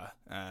speaker.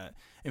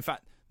 In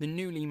fact, the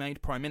newly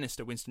made Prime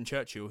Minister, Winston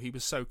Churchill, he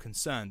was so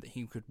concerned that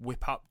he could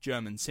whip up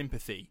German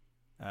sympathy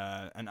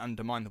and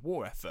undermine the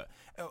war effort.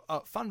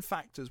 Fun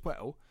fact as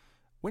well,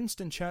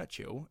 Winston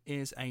Churchill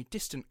is a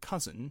distant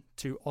cousin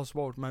to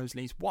Oswald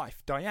Mosley's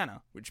wife,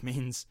 Diana, which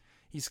means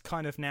he's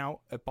kind of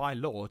now, by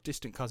law,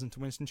 distant cousin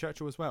to Winston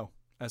Churchill as well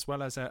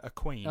as a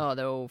queen. Oh,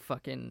 they're all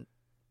fucking...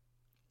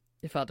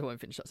 If I won't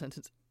finish that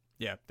sentence.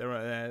 Yeah,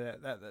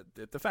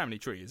 the family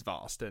tree is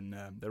vast, and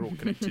they're all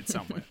connected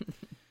somewhere.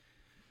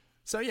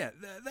 So yeah,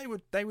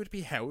 they would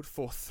be held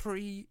for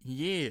 3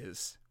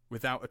 years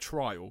without a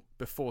trial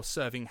before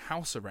serving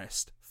house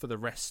arrest for the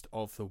rest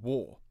of the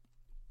war.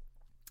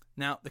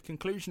 Now, the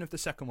conclusion of the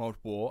Second World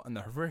War and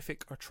the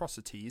horrific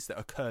atrocities that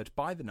occurred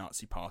by the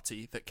Nazi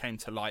Party that came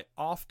to light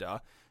after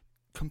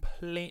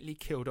completely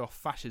killed off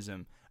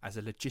fascism as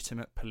a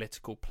legitimate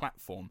political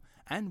platform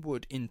and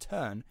would, in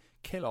turn,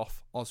 kill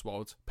off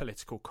Oswald's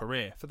political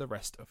career for the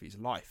rest of his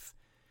life.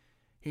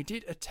 He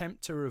did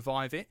attempt to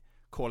revive it,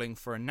 calling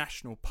for a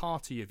national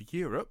party of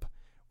Europe,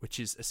 which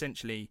is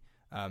essentially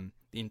the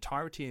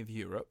entirety of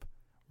Europe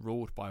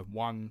ruled by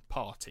one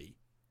party,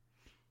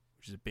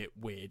 which is a bit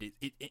weird.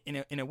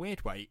 In a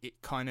weird way,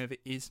 it kind of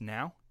is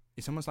now.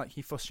 It's almost like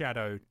he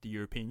foreshadowed the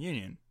European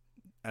Union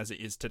as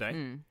it is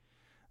today.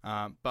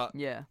 But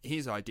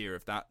his idea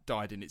of that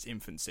died in its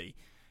infancy.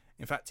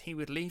 In fact, he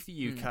would leave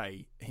the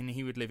UK and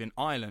he would live in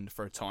Ireland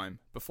for a time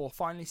before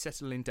finally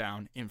settling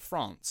down in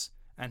France.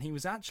 And he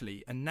was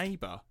actually a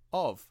neighbour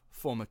of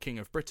former King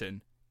of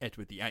Britain,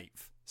 Edward VIII.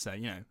 So,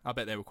 you know, I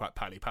bet they were quite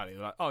pally-pally.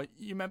 They're like, oh,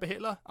 you remember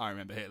Hitler? I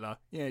remember Hitler.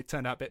 Yeah, he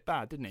turned out a bit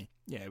bad, didn't he?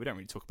 Yeah, we don't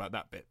really talk about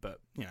that bit, but,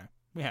 you know,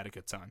 we had a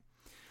good time.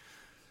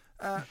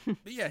 But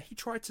yeah, he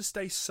tried to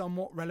stay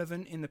somewhat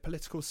relevant in the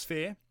political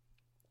sphere.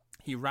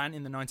 He ran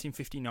in the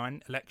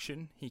 1959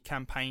 election. He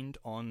campaigned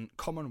on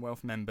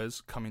Commonwealth members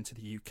coming to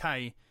the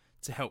UK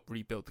to help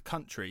rebuild the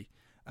country,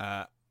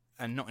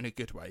 and not in a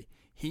good way.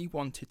 He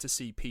wanted to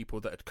see people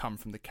that had come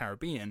from the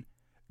Caribbean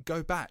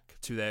go back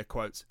to their,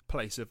 quote,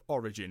 place of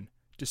origin,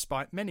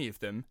 despite many of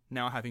them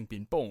now having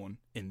been born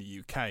in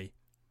the UK.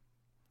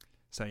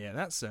 So yeah,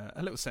 that's a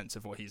little sense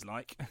of what he's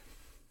like.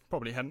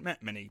 Probably hadn't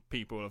met many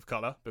people of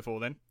colour before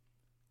then.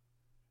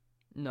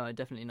 No,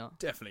 definitely not.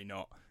 Definitely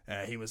not.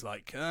 He was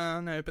like,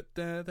 no, but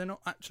they're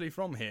not actually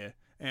from here.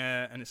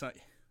 And it's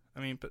like, I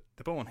mean, but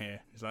they're born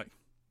here. He's like,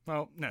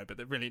 well, no, but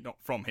they're really not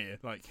from here.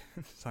 Like,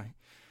 it's like,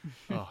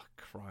 oh,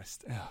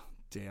 Christ. Oh,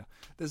 dear.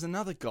 There's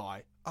another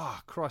guy. Oh,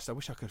 Christ, I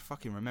wish I could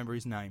fucking remember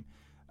his name.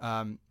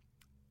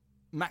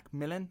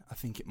 Macmillan? I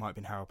think it might have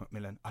been Harold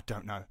Macmillan. I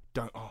don't know.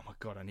 Oh, my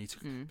God, I need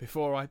to...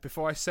 Before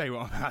I say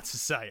what I'm about to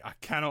say, I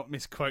cannot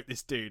misquote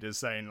this dude as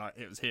saying, like,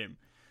 it was him.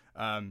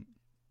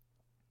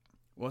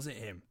 Was it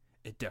him?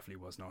 It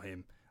definitely was not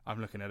him. I'm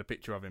looking at a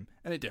picture of him,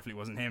 and it definitely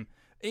wasn't him.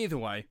 Either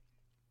way,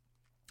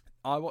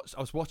 I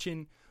was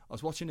watching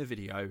a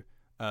video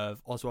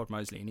of Oswald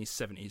Mosley in his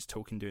 70s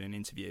doing an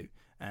interview,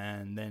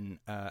 and then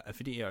a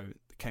video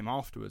that came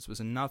afterwards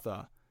was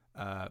another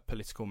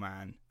political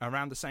man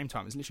around the same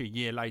time. It was literally a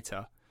year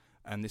later,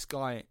 and this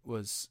guy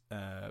was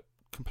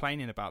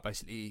complaining about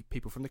basically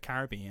people from the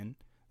Caribbean,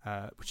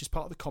 which is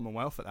part of the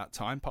Commonwealth at that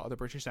time, part of the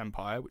British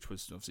Empire, which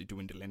was obviously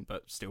dwindling,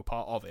 but still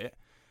part of it.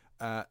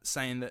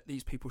 Saying that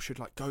these people should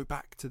like go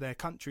back to their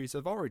countries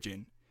of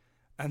origin,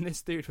 and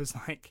this dude was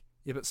like,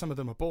 "Yeah, but some of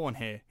them are born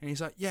here." And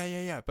he's like,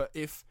 "Yeah, but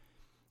if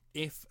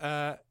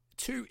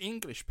 2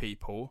 English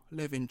people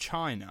live in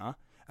China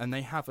and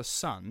they have a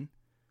son,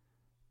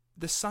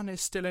 the son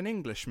is still an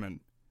Englishman."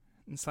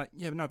 And it's like,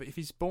 yeah, but no, but if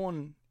he's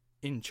born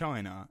in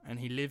China and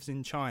he lives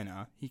in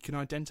China, he can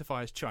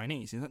identify as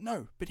Chinese. He's like,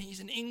 no, but he's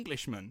an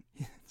Englishman.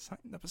 It's like,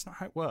 no, that's not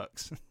how it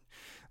works.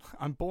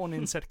 I'm born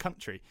in said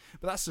country.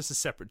 But that's just a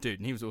separate dude,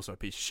 and he was also a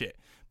piece of shit.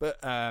 But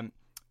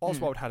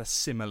Oswald had a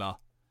similar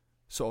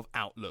sort of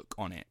outlook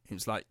on it. He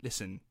was like,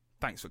 listen,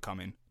 thanks for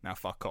coming, now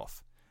fuck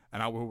off.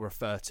 And I will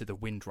refer to the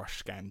Windrush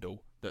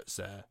scandal that's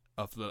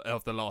of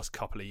the last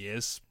couple of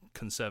years.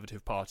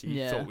 Conservative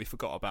Party thought we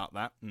forgot about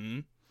that.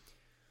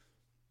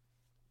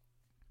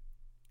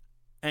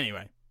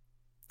 Anyway,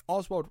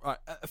 Oswald,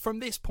 from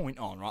this point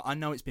on, right, I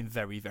know it's been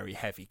very, very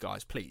heavy,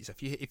 guys. Please,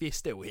 if you're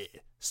still here,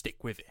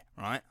 stick with it,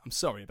 right? I'm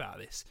sorry about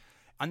this.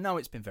 I know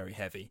it's been very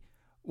heavy.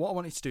 What I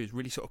wanted to do is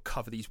really sort of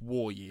cover these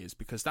war years,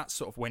 because that's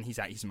sort of when he's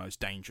at his most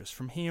dangerous.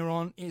 From here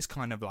on, it's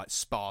kind of like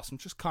sparse. I'm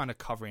just kind of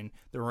covering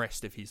the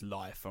rest of his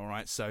life, all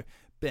right? So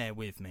bear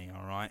with me,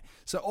 all right?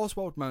 So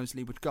Oswald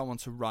Mosley would go on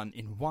to run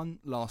in one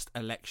last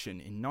election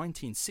in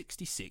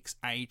 1966,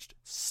 aged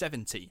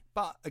 70.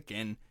 But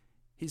again,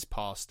 his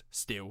past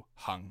still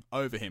hung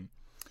over him.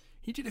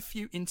 He did a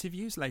few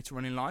interviews later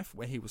on in life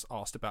where he was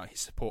asked about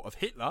his support of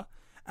Hitler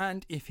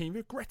and if he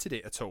regretted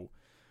it at all.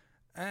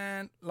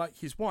 And like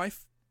his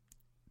wife,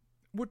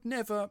 would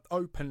never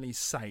openly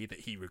say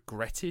that he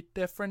regretted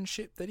their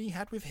friendship that he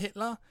had with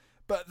Hitler,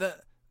 but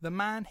that the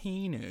man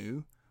he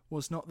knew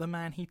was not the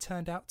man he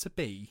turned out to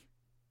be.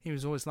 He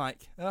was always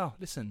like, oh,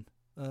 listen,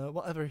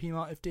 whatever he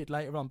might have did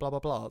later on, blah, blah,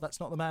 blah,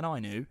 that's not the man I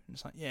knew. And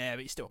it's like, yeah,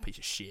 but he's still a piece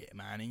of shit,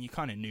 man. And you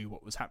kind of knew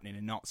what was happening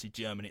in Nazi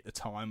Germany at the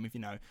time with,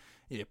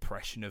 the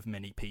oppression of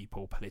many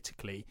people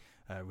politically,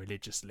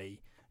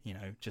 religiously,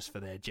 just for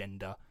their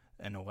gender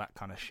and all that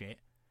kind of shit.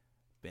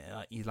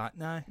 But he's like,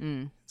 no,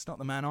 it's not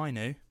the man I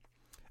knew.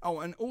 Oh,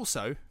 and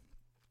also,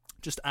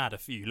 just to add a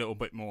few little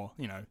bit more,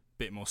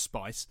 bit more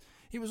spice,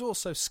 he was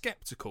also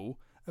sceptical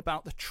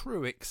about the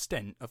true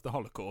extent of the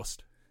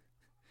Holocaust.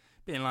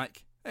 Being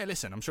like, hey,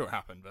 listen, I'm sure it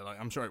happened, but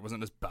I'm sure it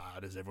wasn't as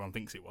bad as everyone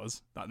thinks it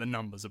was. Like, the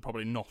numbers are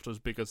probably not as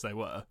big as they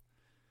were.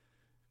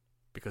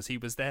 Because he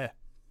was there.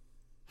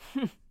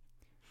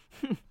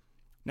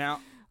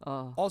 Now,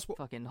 Oswald...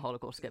 Fucking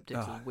Holocaust skeptics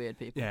are weird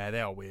people. Yeah,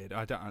 they are weird.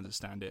 I don't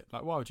understand it.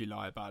 Like, why would you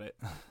lie about it?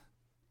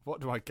 What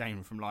do I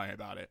gain from lying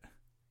about it?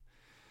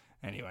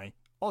 Anyway,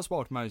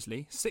 Oswald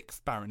Mosley,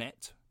 6th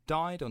Baronet,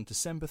 died on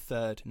December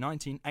 3rd,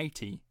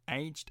 1980,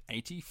 aged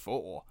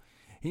 84.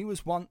 He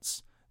was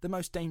once the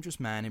most dangerous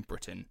man in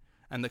Britain,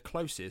 and the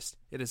closest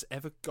it has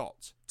ever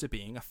got to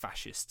being a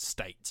fascist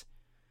state.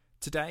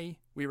 Today,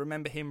 we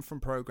remember him from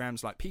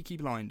programmes like Peaky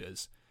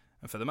Blinders,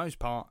 and for the most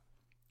part,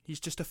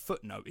 he's just a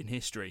footnote in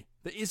history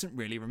that isn't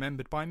really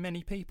remembered by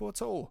many people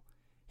at all.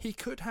 He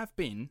could have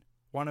been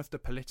one of the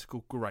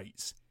political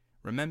greats,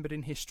 remembered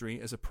in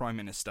history as a Prime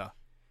Minister.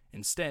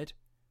 Instead,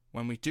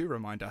 when we do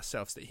remind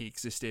ourselves that he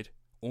existed,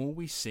 all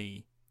we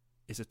see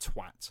is a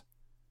twat.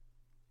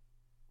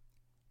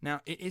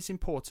 Now, it is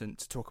important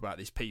to talk about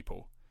these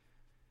people.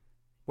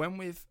 When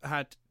we've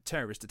had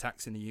terrorist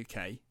attacks in the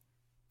UK,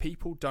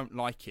 people don't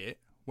like it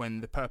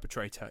when the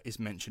perpetrator is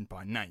mentioned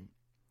by name,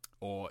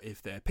 or if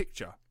their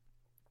picture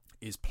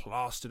is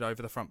plastered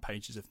over the front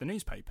pages of the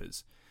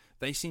newspapers.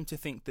 They seem to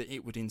think that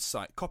it would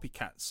incite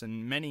copycats,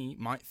 and many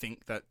might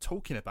think that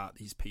talking about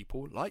these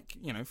people, like,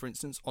 for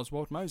instance,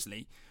 Oswald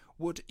Mosley,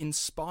 would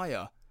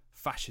inspire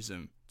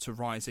fascism to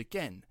rise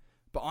again.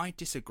 But I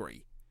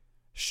disagree.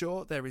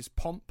 Sure, there is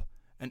pomp,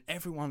 and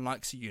everyone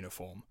likes a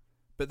uniform,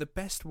 but the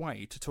best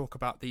way to talk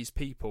about these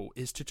people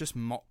is to just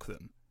mock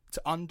them,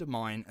 to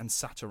undermine and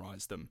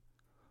satirise them.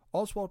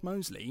 Oswald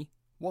Mosley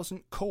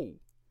wasn't cool.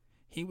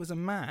 He was a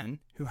man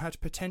who had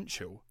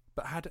potential,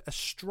 but had a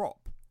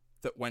strop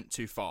that went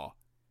too far.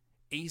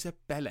 He's a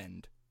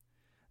bellend.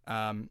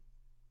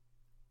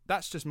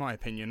 That's just my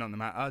opinion on the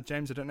matter.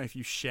 James, I don't know if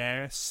you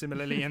share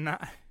similarly in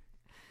that.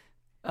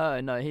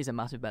 Oh, no, he's a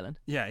massive bellend.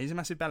 Yeah, he's a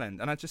massive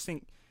bellend. And I just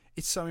think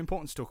it's so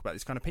important to talk about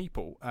this kind of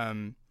people.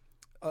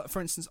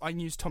 For instance, I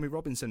used Tommy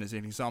Robinson as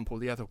an example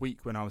the other week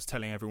when I was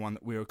telling everyone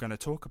that we were going to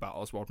talk about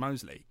Oswald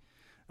Mosley.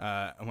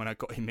 And when I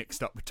got him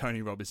mixed up with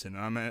Tony Robinson,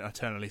 and I'm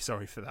eternally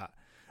sorry for that.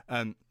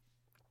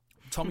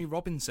 Tommy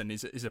Robinson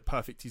is a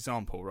perfect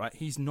example, right?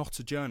 He's not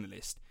a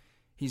journalist.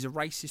 He's a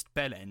racist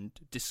bellend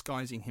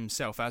disguising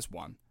himself as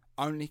one,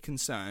 only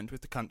concerned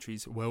with the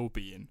country's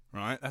well-being,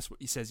 right? That's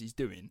what he says he's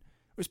doing.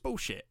 It's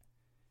bullshit.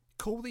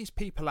 Call these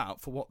people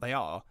out for what they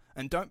are,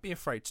 and don't be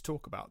afraid to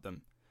talk about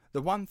them.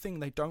 The one thing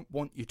they don't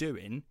want you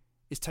doing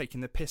is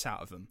taking the piss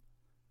out of them.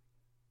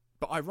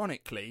 But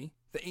ironically,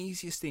 the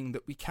easiest thing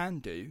that we can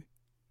do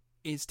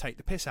is take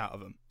the piss out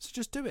of them. So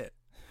just do it.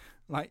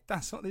 Like,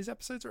 that's what these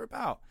episodes are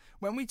about.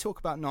 When we talk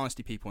about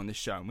nasty people in this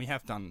show,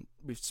 and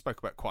we've spoke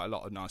about quite a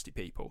lot of nasty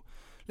people.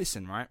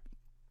 Listen, right?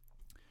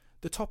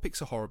 The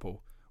topics are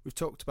horrible. We've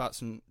talked about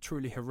some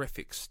truly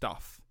horrific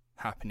stuff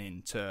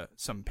happening to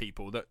some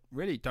people that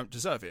really don't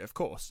deserve it, of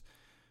course.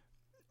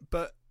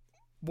 But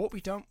what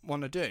we don't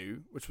want to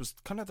do, which was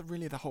kind of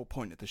really the whole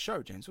point of the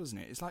show, James,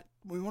 wasn't it? It's like,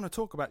 we want to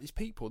talk about these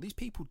people. These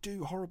people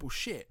do horrible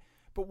shit.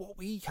 But what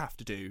we have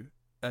to do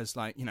as,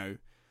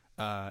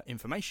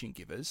 information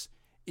givers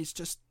is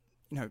just,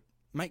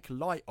 make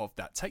light of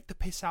that. Take the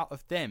piss out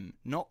of them,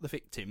 not the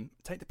victim.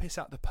 Take the piss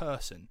out of the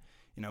person.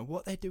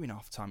 What they're doing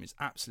half the time is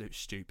absolute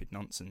stupid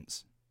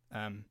nonsense.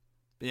 But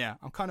yeah,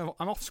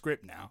 I'm off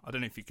script now. I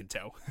don't know if you can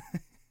tell.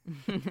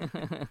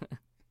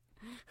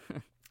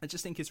 I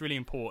just think it's really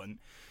important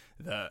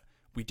that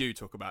we do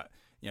talk about,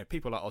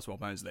 people like Oswald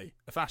Mosley,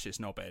 a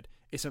fascist knobhead.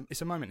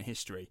 It's a moment in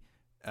history,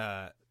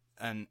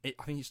 and I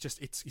think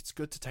it's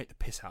good to take the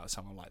piss out of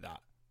someone like that.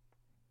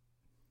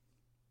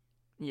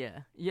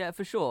 Yeah,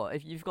 for sure.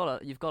 If you've got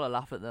to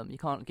laugh at them. You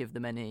can't give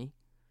them any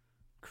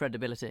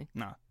credibility.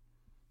 No.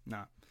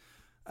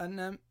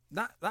 And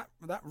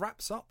that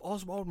wraps up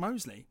Oswald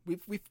Mosley.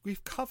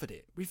 We've covered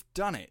it. We've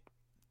done it.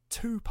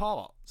 2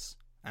 parts,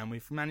 and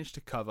we've managed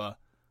to cover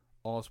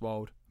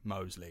Oswald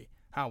Mosley.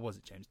 How was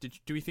it, James?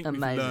 Do we think we've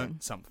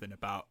learned something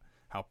about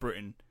how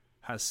Britain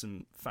has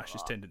some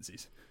fascist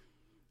tendencies?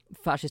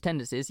 Fascist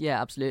tendencies?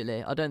 Yeah,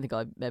 absolutely. I don't think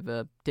I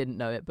ever didn't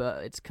know it,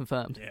 but it's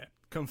confirmed. Yeah,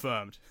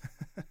 confirmed.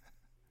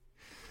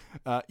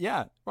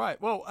 Yeah,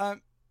 right. Well,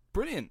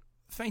 brilliant.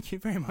 Thank you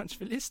very much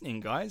for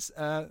listening, guys.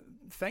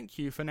 Thank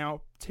you for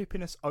now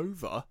tipping us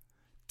over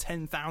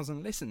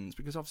 10,000 listens,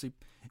 because obviously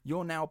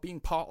you're now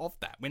being part of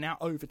that. We're now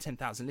over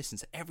 10,000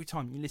 listens. Every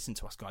time you listen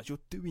to us, guys, you're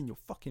doing your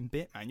fucking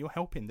bit, man. You're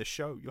helping the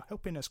show. You're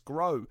helping us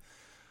grow.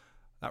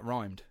 That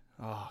rhymed.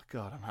 Oh,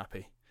 God, I'm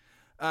happy.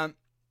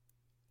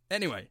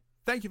 Anyway,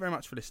 thank you very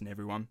much for listening,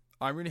 everyone.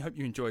 I really hope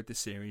you enjoyed this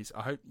series.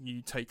 I hope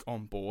you take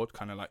on board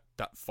kind of like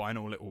that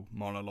final little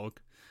monologue.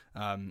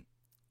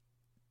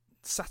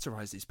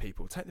 Satirise these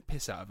people. Take the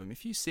piss out of them.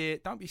 If you see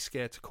it, don't be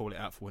scared to call it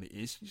out for what it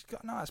is. You just go,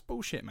 no, that's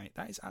bullshit, mate.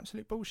 That is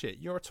absolute bullshit.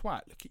 You're a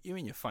twat. Look at you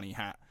in your funny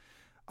hat.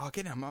 Oh,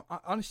 get him.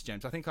 Honestly,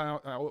 James, I think I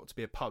ought to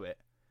be a poet,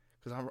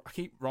 because I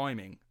keep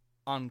rhyming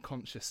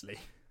unconsciously.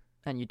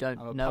 And you don't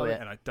I'm a know poet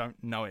it. And I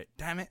don't know it.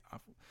 Damn it.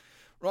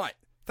 Right.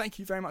 Thank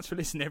you very much for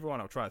listening,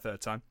 everyone. I'll try a third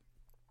time.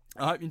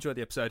 I hope you enjoyed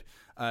the episode.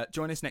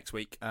 Join us next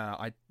week.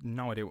 I have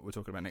no idea what we're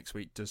talking about next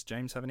week. Does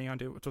James have any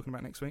idea what we're talking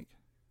about next week?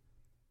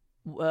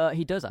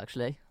 He does,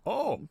 actually.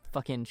 Oh.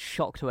 Fucking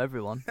shock to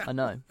everyone. I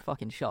know.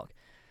 Fucking shock.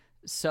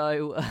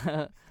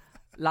 So,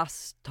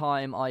 last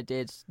time I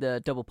did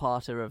the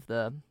double-parter of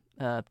the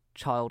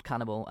child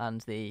cannibal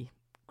and the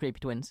creepy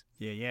twins.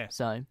 Yeah.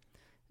 So,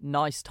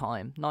 nice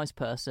time. Nice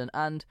person.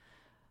 And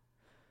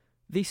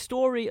the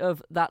story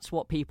of That's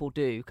What People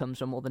Do comes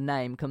from, or the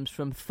name comes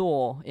from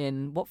Thor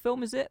in, what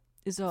film is it?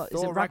 Is it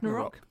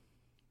Ragnarok?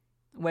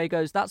 Where he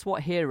goes, that's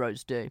what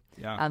heroes do.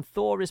 Yeah. And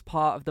Thor is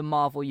part of the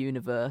Marvel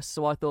universe,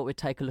 so I thought we'd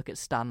take a look at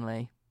Stan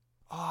Lee.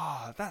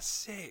 Oh, that's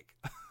sick.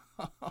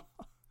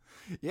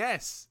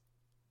 Yes.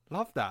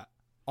 Love that.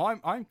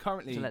 I'm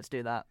currently... So let's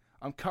do that.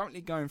 I'm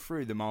currently going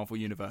through the Marvel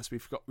universe.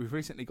 We've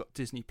recently got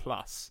Disney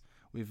Plus.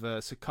 We've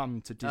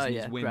succumbed to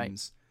Disney's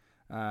whims.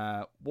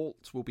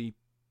 Walt will be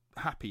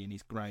happy in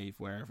his grave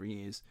wherever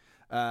he is.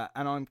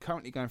 And I'm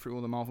currently going through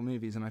all the Marvel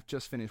movies, and I've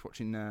just finished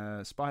watching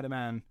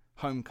Spider-Man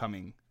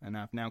Homecoming, and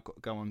I've now got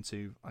to go on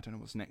to, I don't know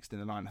what's next in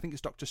the line. I think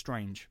it's Doctor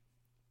Strange.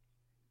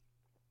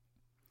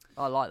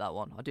 I like that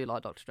one. I do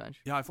like Doctor Strange.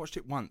 Yeah, I've watched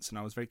it once and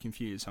I was very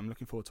confused, so I'm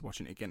looking forward to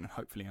watching it again and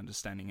hopefully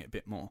understanding it a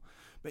bit more.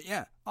 But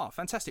yeah,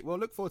 fantastic. Well,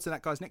 look forward to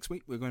that, guys. Next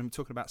week we're going to be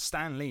talking about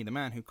Stan Lee, the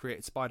man who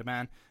created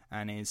Spider-Man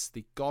and is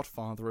the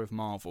godfather of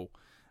Marvel.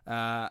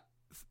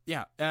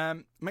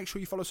 Make sure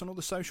you follow us on all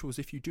the socials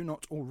if you do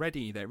not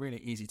already. They're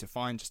really easy to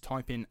find. Just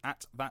type in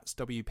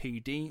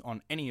 @That'sWPD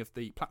on any of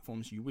the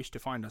platforms you wish to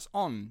find us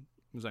on.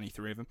 There's only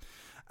 3 of them.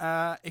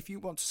 If you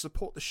want to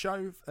support the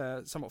show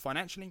somewhat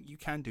financially, you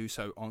can do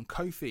so on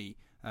Ko-fi.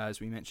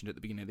 As we mentioned at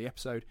the beginning of the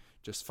episode,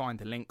 just find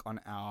the link on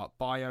our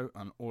bio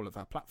on all of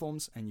our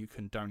platforms and you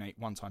can donate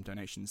one-time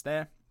donations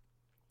there.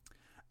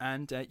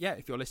 And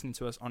if you're listening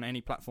to us on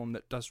any platform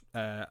that does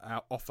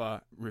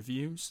offer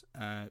reviews,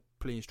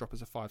 please drop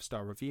us a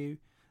 5-star review,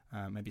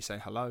 maybe say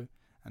hello,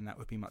 and that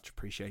would be much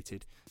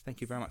appreciated.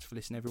 Thank you very much for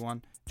listening,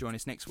 everyone. Join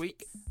us next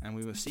week, and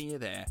we will see you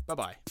there.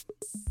 Bye-bye.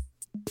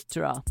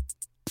 Ta-ra.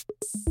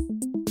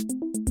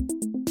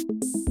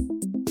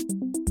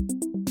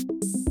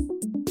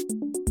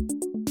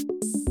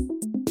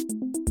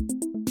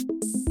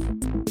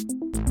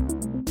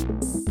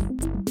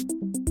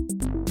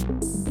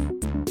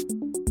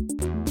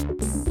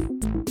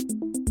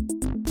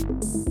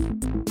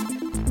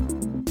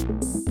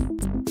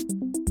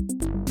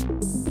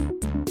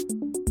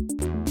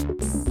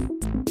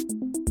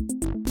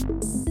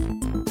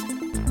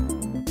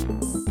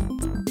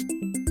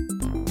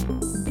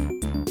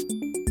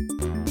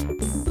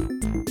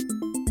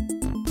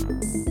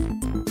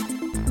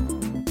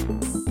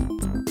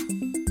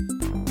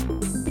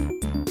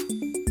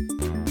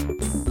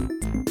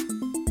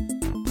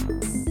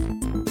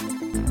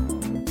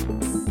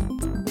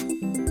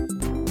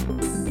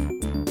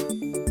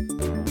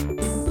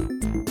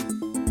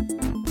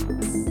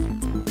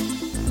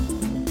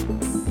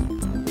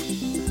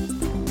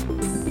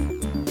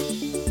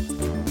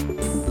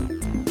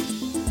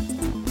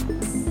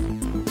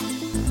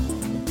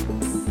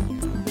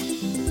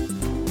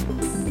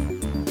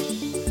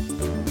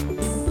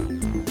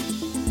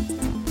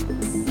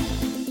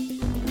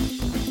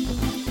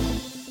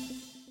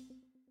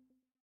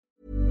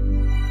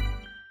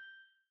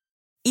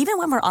 Even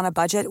when we're on a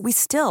budget, we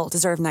still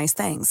deserve nice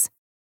things.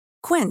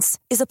 Quince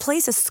is a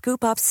place to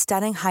scoop up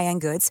stunning high-end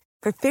goods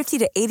for 50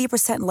 to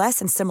 80% less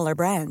than similar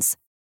brands.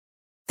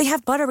 They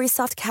have buttery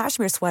soft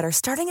cashmere sweaters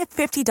starting at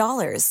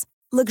 $50,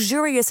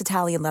 luxurious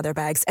Italian leather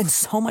bags, and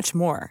so much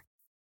more.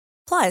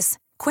 Plus,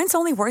 Quince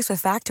only works with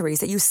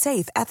factories that use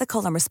safe,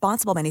 ethical, and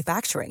responsible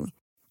manufacturing.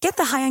 Get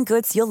the high-end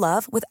goods you'll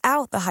love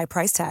without the high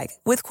price tag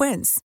with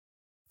Quince.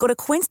 Go to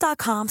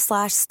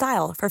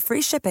quince.com/style for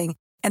free shipping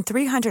and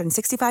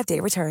 365-day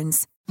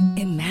returns.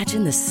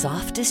 Imagine the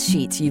softest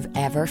sheets you've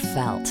ever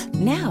felt.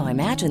 Now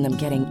imagine them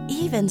getting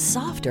even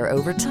softer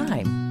over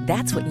time.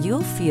 That's what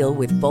you'll feel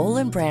with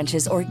Boll &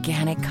 Branch's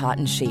organic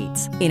cotton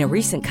sheets. In a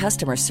recent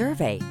customer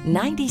survey,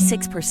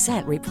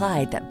 96%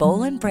 replied that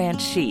Boll &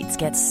 Branch sheets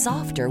get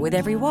softer with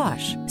every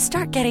wash.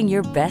 Start getting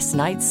your best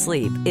night's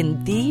sleep in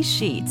these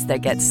sheets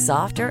that get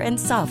softer and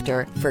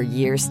softer for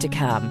years to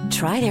come.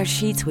 Try their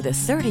sheets with a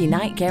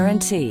 30-night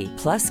guarantee.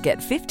 Plus, get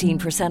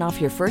 15%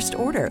 off your first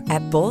order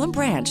at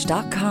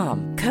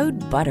bollandbranch.com. Code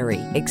BUTTERY.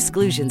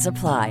 Exclusions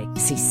apply.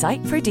 See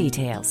site for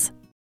details.